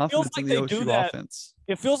have more confidence in the OSU offense.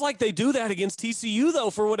 It feels like they do that against TCU, though,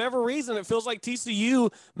 for whatever reason. It feels like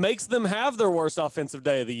TCU makes them have their worst offensive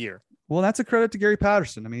day of the year. Well, that's a credit to Gary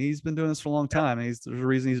Patterson. I mean, he's been doing this for a long time. And there's a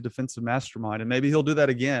reason he's a defensive mastermind, and maybe he'll do that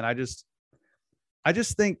again. I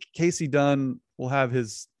just think Casey Dunn will have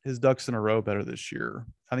his ducks in a row better this year.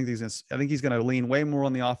 I think he's going to lean way more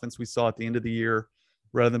on the offense we saw at the end of the year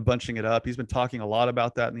rather than bunching it up. He's been talking a lot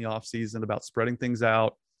about that in the offseason, about spreading things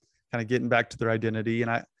out, kind of getting back to their identity.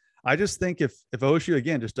 And I just think if OSU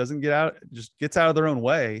again just gets out of their own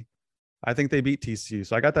way, I think they beat TCU.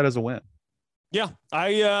 So I got that as a win. Yeah,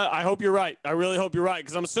 I hope you're right. I really hope you're right,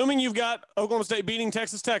 because I'm assuming you've got Oklahoma State beating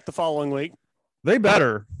Texas Tech the following week. They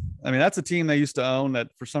better. I mean, that's a team they used to own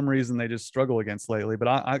that for some reason they just struggle against lately. But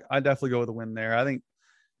I definitely go with a win there. I think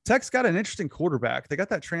Tech's got an interesting quarterback. They got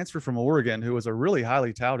that transfer from Oregon, who was a really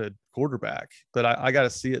highly touted quarterback. But I got to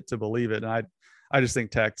see it to believe it. And I just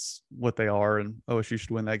think Tech's what they are, and OSU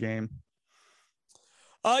should win that game.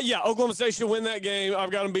 Yeah, Oklahoma State should win that game.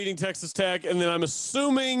 I've got them beating Texas Tech. And then I'm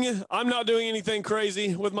assuming I'm not doing anything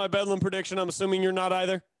crazy with my Bedlam prediction. I'm assuming you're not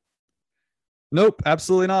either. Nope,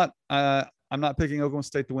 absolutely not. I'm not picking Oklahoma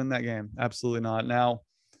State to win that game. Absolutely not. Now,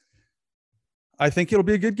 I think it'll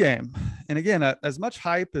be a good game. And again, as much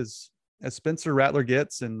hype as Spencer Rattler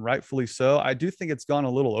gets, and rightfully so, I do think it's gone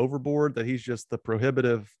a little overboard that he's just the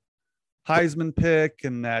prohibitive Heisman pick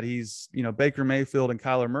and that he's, Baker Mayfield and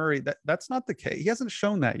Kyler Murray. That's not the case. He hasn't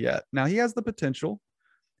shown that yet. Now he has the potential.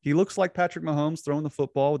 He looks like Patrick Mahomes throwing the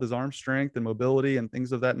football with his arm strength and mobility and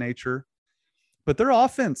things of that nature. But their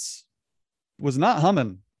offense was not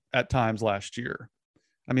humming at times last year.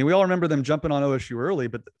 I mean, we all remember them jumping on OSU early,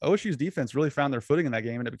 but OSU's defense really found their footing in that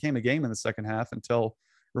game, and it became a game in the second half until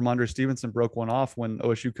Ramondre Stevenson broke one off when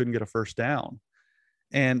OSU couldn't get a first down.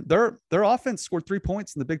 And their offense scored 3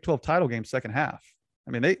 points in the Big 12 title game second half.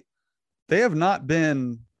 I mean, they have not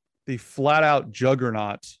been the flat out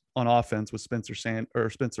juggernaut on offense with Spencer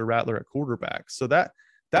Rattler at quarterback. So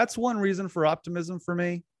that's one reason for optimism for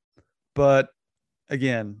me. But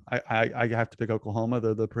again, I have to pick Oklahoma.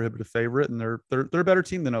 They're the prohibitive favorite, and they're a better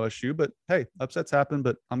team than OSU. But hey, upsets happen.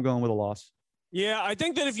 But I'm going with a loss. Yeah, I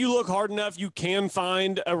think that if you look hard enough, you can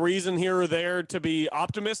find a reason here or there to be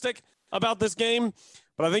optimistic about this game.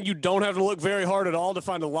 But I think you don't have to look very hard at all to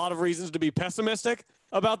find a lot of reasons to be pessimistic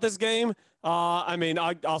about this game.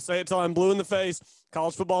 I'll say it till I'm blue in the face.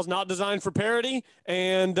 College football is not designed for parity,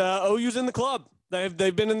 and OU's in the club.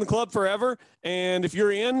 They've been in the club forever, and if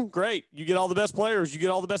you're in, great. You get all the best players. You get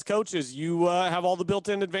all the best coaches. You have all the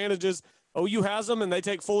built-in advantages. OU has them, and they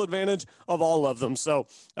take full advantage of all of them. So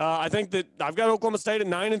I think that I've got Oklahoma State at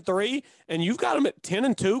 9-3, and you've got them at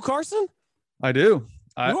 10-2, Carson? I do.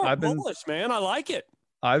 I've been bullish, man. I like it.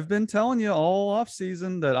 I've been telling you all off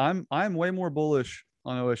season that I'm way more bullish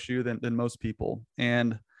on OSU than most people.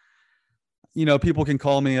 And, people can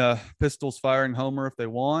call me a pistols firing homer if they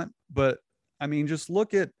want, but I mean, just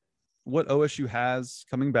look at what OSU has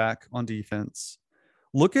coming back on defense.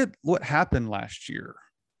 Look at what happened last year.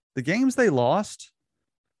 The games they lost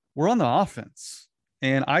were on the offense.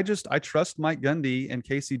 And I trust Mike Gundy and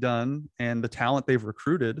Casey Dunn and the talent they've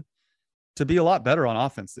recruited to be a lot better on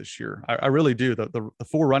offense this year. I really do. The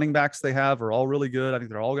four running backs they have are all really good. I think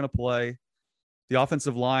they're all going to play. The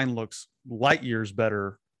offensive line looks light years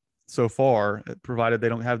better so far, provided they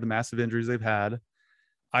don't have the massive injuries they've had.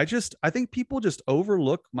 I think people just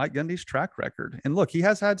overlook Mike Gundy's track record. And look, he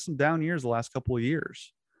has had some down years the last couple of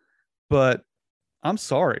years. But I'm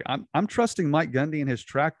sorry. I'm trusting Mike Gundy and his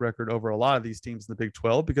track record over a lot of these teams in the Big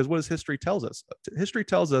 12 because what does history tells us? History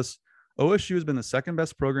tells us OSU has been the second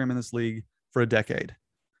best program in this league for a decade.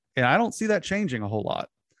 And I don't see that changing a whole lot.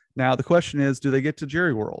 Now, the question is, do they get to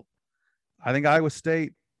Jerry World? I think Iowa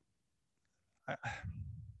State,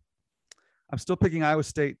 I'm still picking Iowa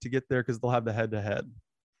State to get there because they'll have the head-to-head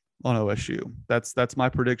on OSU. That's my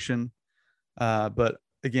prediction. But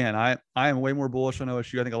again, I am way more bullish on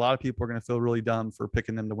OSU. I think a lot of people are going to feel really dumb for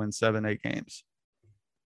picking them to win 7-8 games.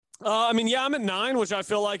 I'm at 9, which I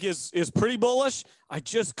feel like is pretty bullish. I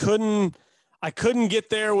just couldn't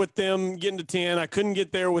get there with them getting to 10. I couldn't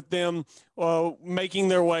get there with them making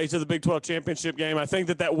their way to the Big 12 championship game. I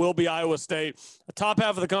think that will be Iowa State. The top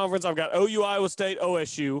half of the conference, I've got OU, Iowa State,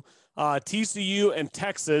 OSU, TCU, and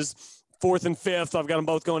Texas. 4th and 5th, I've got them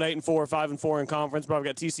both going 8-4 or 5-4 in conference, but I've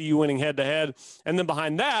got TCU winning head-to-head. And then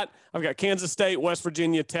behind that, I've got Kansas State, West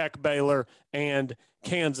Virginia, Tech, Baylor, and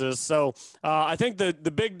Kansas. So I think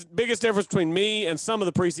the biggest difference between me and some of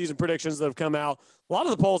the preseason predictions that have come out, a lot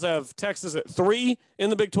of the polls have Texas at 3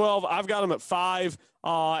 in the Big 12. I've got them at 5,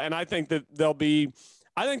 and I think that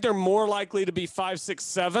they're more likely to be 5, 6,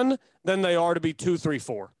 7 than they are to be 2, 3,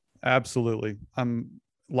 4. Absolutely. I'm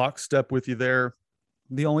lockstep with you there.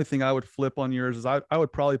 The only thing I would flip on yours is I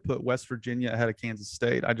would probably put West Virginia ahead of Kansas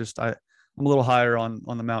State. I'm a little higher on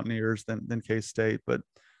the Mountaineers than K-State, but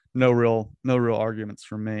no real arguments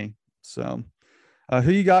from me. So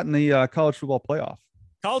who you got in the college football playoff?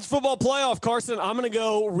 College football playoff, Carson. I'm going to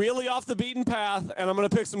go really off the beaten path, and I'm going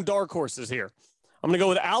to pick some dark horses here. I'm going to go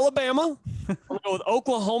with Alabama. I'm going to go with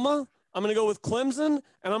Oklahoma. I'm going to go with Clemson,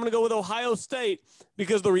 and I'm going to go with Ohio State,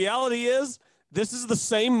 because the reality is this is the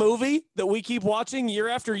same movie that we keep watching year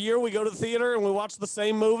after year. We go to the theater and we watch the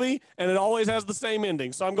same movie, and it always has the same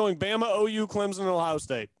ending. So I'm going Bama, OU, Clemson, and Ohio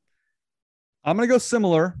State. I'm going to go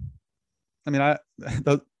similar. I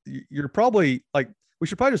mean, you're probably like, we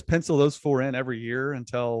should probably just pencil those 4 in every year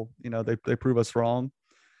until, they prove us wrong.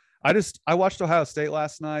 I watched Ohio State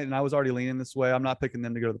last night, and I was already leaning this way. I'm not picking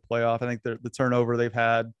them to go to the playoff. I think the turnover they've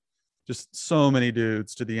had, just so many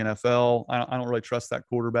dudes to the NFL. I don't really trust that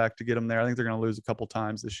quarterback to get them there. I think they're going to lose a couple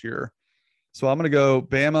times this year. So I'm going to go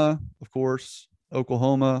Bama, of course,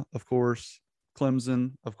 Oklahoma, of course,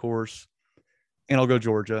 Clemson, of course, and I'll go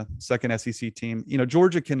Georgia, second SEC team.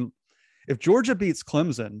 Georgia can, if Georgia beats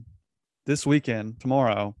Clemson this weekend,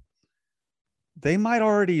 tomorrow, they might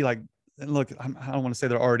already look, I don't want to say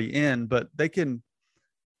they're already in, but they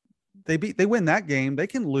win that game. They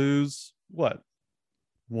can lose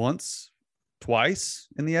once, twice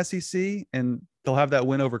in the SEC, and they'll have that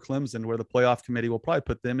win over Clemson, where the playoff committee will probably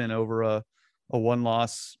put them in over a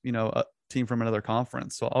one-loss, a team from another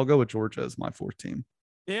conference. So I'll go with Georgia as my 4th team.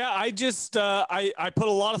 Yeah, I just I put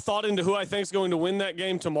a lot of thought into who I think is going to win that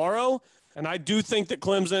game tomorrow. And I do think that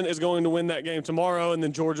Clemson is going to win that game tomorrow, and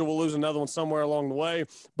then Georgia will lose another one somewhere along the way.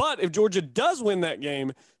 But if Georgia does win that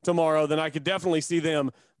game tomorrow, then I could definitely see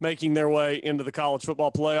them making their way into the college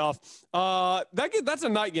football playoff. That's a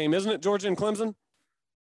night game, isn't it, Georgia and Clemson?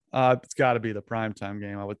 It's got to be the primetime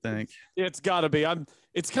game, I would think. It's got to be.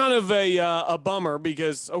 It's kind of a bummer,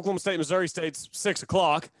 because Oklahoma State, Missouri State's 6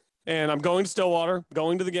 o'clock, and I'm going to Stillwater,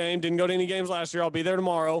 going to the game. Didn't go to any games last year. I'll be there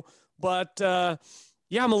tomorrow. But,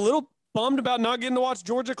 yeah, I'm a little bummed about not getting to watch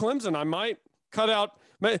Georgia Clemson. I might cut out.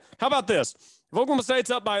 How about this? If Oklahoma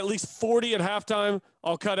State's up by at least 40 at halftime,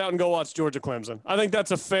 I'll cut out and go watch Georgia Clemson. I think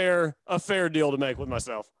that's a fair deal to make with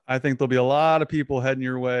myself. I think there'll be a lot of people heading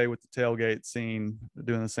your way with the tailgate scene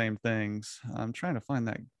doing the same things. I'm trying to find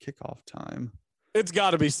that kickoff time. It's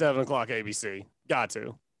got to be 7 o'clock ABC. Got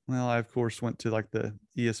to. Well, I of course went to the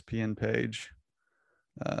ESPN page.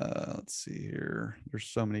 Let's see here. There's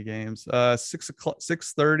so many games.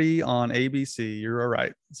 6:30 on ABC. You're all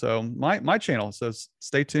right. So my channel. So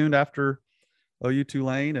stay tuned after OU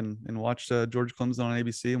Tulane and watch Georgia Clemson on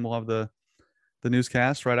ABC, and we'll have the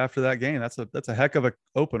newscast right after that game. That's a heck of a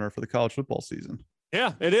opener for the college football season.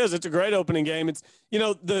 Yeah, it is. It's a great opening game. It's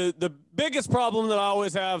the biggest problem that I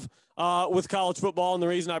always have with college football, and the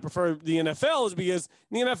reason I prefer the NFL is because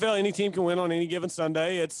in the NFL, any team can win on any given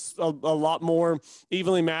Sunday. It's a lot more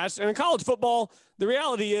evenly matched. And in college football, the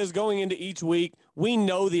reality is, going into each week, we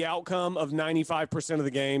know the outcome of 95% of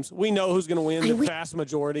the games. We know who's going to win the vast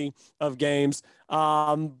majority of games.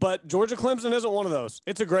 But Georgia Clemson isn't one of those.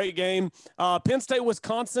 It's a great game. Penn State,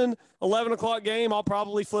 Wisconsin, 11 o'clock game. I'll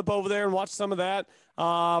probably flip over there and watch some of that.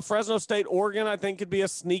 Fresno State, Oregon, I think could be a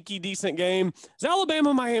sneaky, decent game. Does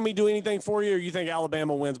Alabama, Miami do anything for you, or you think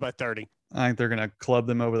Alabama wins by 30? I think they're going to club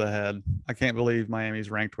them over the head. I can't believe Miami's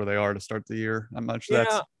ranked where they are to start the year. Not much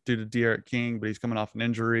that's due to De'Aaron King, but he's coming off an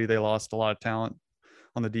injury. They lost a lot of talent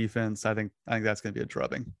on the defense. I think that's going to be a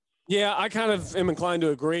drubbing. Yeah, I kind of am inclined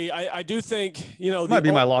to agree. I do think, it might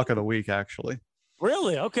be my lock of the week, actually.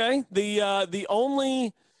 Really? Okay. The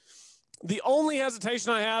only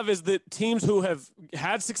hesitation I have is that teams who have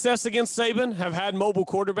had success against Saban have had mobile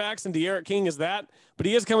quarterbacks, and De'Aaron King is that. But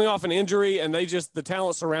he is coming off an injury, and the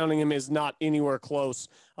talent surrounding him is not anywhere close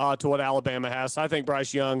to what Alabama has. So I think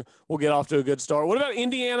Bryce Young will get off to a good start. What about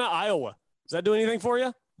Indiana, Iowa? Does that do anything for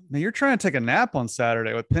you? Man, you're trying to take a nap on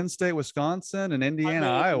Saturday with Penn State, Wisconsin, and Indiana,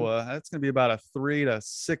 Iowa. That's going to be about a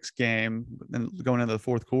 3-6 game going into the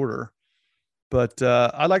fourth quarter. But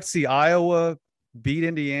I'd like to see Iowa beat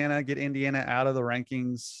Indiana, get Indiana out of the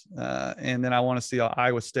rankings. And then I want to see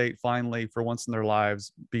Iowa State finally, for once in their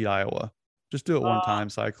lives, beat Iowa. Just do it one time,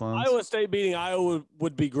 Cyclones. Iowa State beating Iowa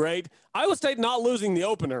would be great. Iowa State not losing the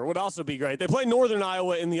opener would also be great. They play Northern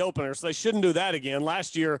Iowa in the opener, so they shouldn't do that again.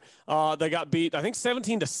 Last year, they got beat, I think,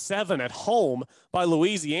 17-7 at home by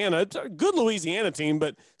Louisiana. It's a good Louisiana team,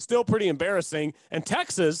 but still pretty embarrassing. And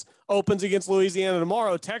Texas opens against Louisiana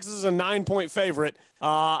tomorrow. Texas is a 9-point favorite.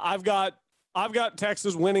 I've got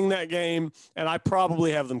Texas winning that game, and I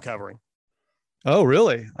probably have them covering. Oh,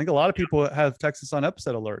 really? I think a lot of people have Texas on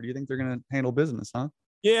upset alert. Do you think they're going to handle business, huh?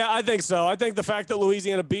 Yeah, I think so. I think the fact that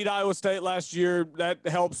Louisiana beat Iowa State last year, that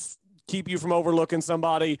helps keep you from overlooking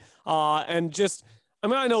somebody. And just, I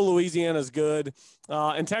mean, I know Louisiana's good,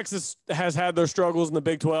 and Texas has had their struggles in the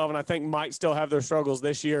Big 12, and I think might still have their struggles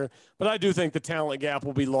this year. But I do think the talent gap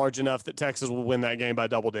will be large enough that Texas will win that game by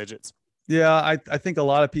double digits. Yeah, I think a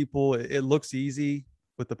lot of people, it looks easy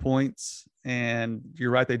with the points, and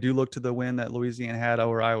you're right. They do look to the win that Louisiana had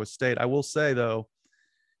over Iowa State. I will say, though,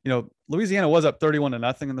 Louisiana was up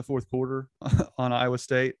 31-0 in the fourth quarter on Iowa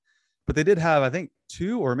State, but they did have, I think,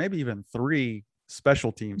 2 or maybe even 3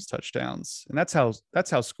 special teams touchdowns. And that's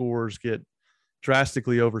how scores get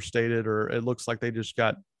drastically overstated, or it looks like they just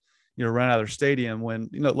got, run out of their stadium when,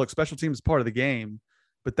 look, special teams is part of the game,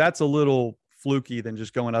 but that's a little fluky than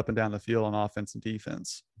just going up and down the field on offense and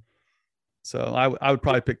defense. So I would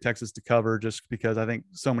probably pick Texas to cover just because I think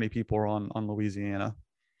so many people are on Louisiana.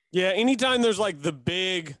 Yeah. Anytime there's like the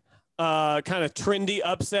big kind of trendy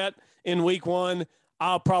upset in week 1,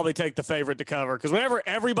 I'll probably take the favorite to cover, because whenever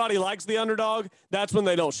everybody likes the underdog, that's when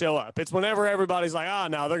they don't show up. It's whenever everybody's like,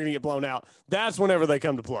 no, they're going to get blown out. That's whenever they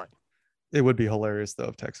come to play. It would be hilarious, though,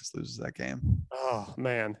 if Texas loses that game. Oh,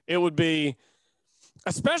 man. It would be,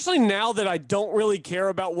 especially now that I don't really care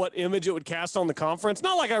about what image it would cast on the conference.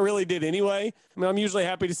 Not like I really did anyway. I mean, I'm usually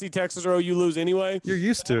happy to see Texas or OU lose anyway. You're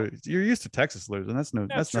used to Texas losing. That's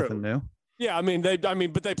nothing new. Yeah,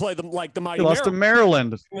 but they played them like the mighty. They lost to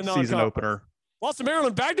Maryland season opener. Lost to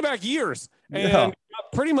Maryland back-to-back years, and yeah, got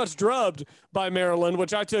pretty much drubbed by Maryland,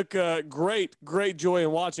 which I took great joy in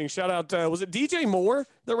watching. Shout out, was it DJ Moore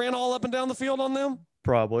that ran all up and down the field on them?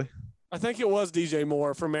 Probably. I think it was DJ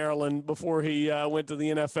Moore from Maryland before he went to the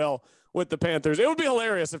NFL with the Panthers. It would be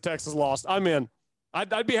hilarious if Texas lost. I'm in.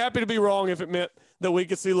 I'd be happy to be wrong if it meant that we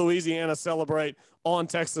could see Louisiana celebrate on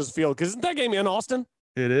Texas field, because isn't that game in Austin?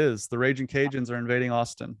 It is. The Raging Cajuns are invading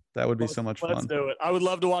Austin. That would be so much fun. Let's do it. I would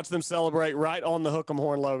love to watch them celebrate right on the Hook 'em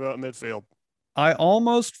Horn logo at midfield. I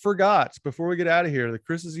almost forgot, before we get out of here, the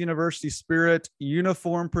Chris's University Spirit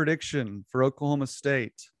uniform prediction for Oklahoma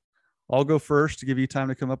State. I'll go first to give you time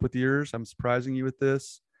to come up with yours. I'm surprising you with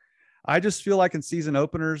this. I just feel like in season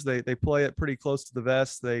openers, they play it pretty close to the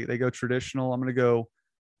vest. They go traditional. I'm going to go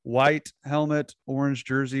white helmet, orange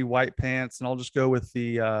jersey, white pants, and I'll just go with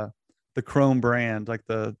the chrome brand, like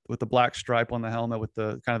with the black stripe on the helmet with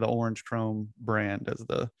the kind of the orange chrome brand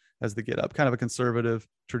as the get up, kind of a conservative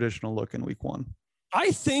traditional look in week 1.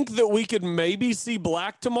 I think that we could maybe see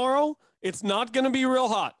black tomorrow. It's not going to be real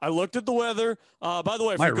hot. I looked at the weather. By the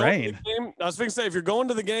way, might rain. I was going to say, if you're going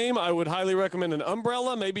to the game, I would highly recommend an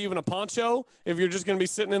umbrella, maybe even a poncho, if you're just going to be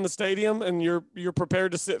sitting in the stadium and you're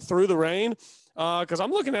prepared to sit through the rain. Because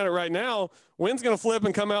I'm looking at it right now. Wind's going to flip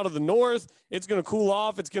and come out of the north. It's going to cool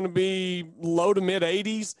off. It's going to be low to mid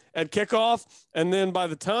 80s at kickoff. And then by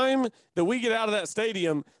the time that we get out of that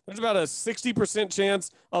stadium, there's about a 60%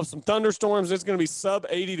 chance of some thunderstorms. It's going to be sub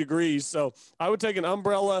 80 degrees. So I would take an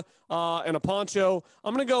umbrella and a poncho.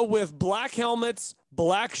 I'm going to go with black helmets,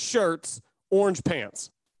 black shirts, orange pants.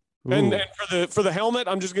 And for the helmet,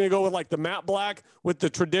 I'm just going to go with like the matte black with the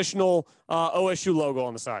traditional OSU logo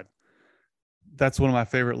on the side. That's one of my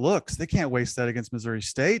favorite looks. They can't waste that against Missouri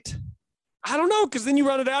State. I don't know, because then you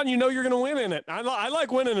run it out and you're going to win in it. I like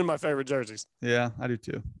winning in my favorite jerseys. Yeah, I do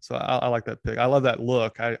too. So I like that pick. I love that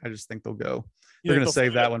look. I just think they'll go. They're going to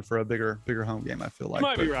save that one for a bigger home game, I feel like. You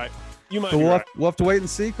might be right. We'll have to wait and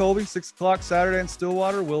see, Colby. 6 o'clock Saturday in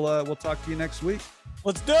Stillwater. We'll talk to you next week.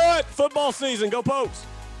 Let's do it. Football season. Go Pokes.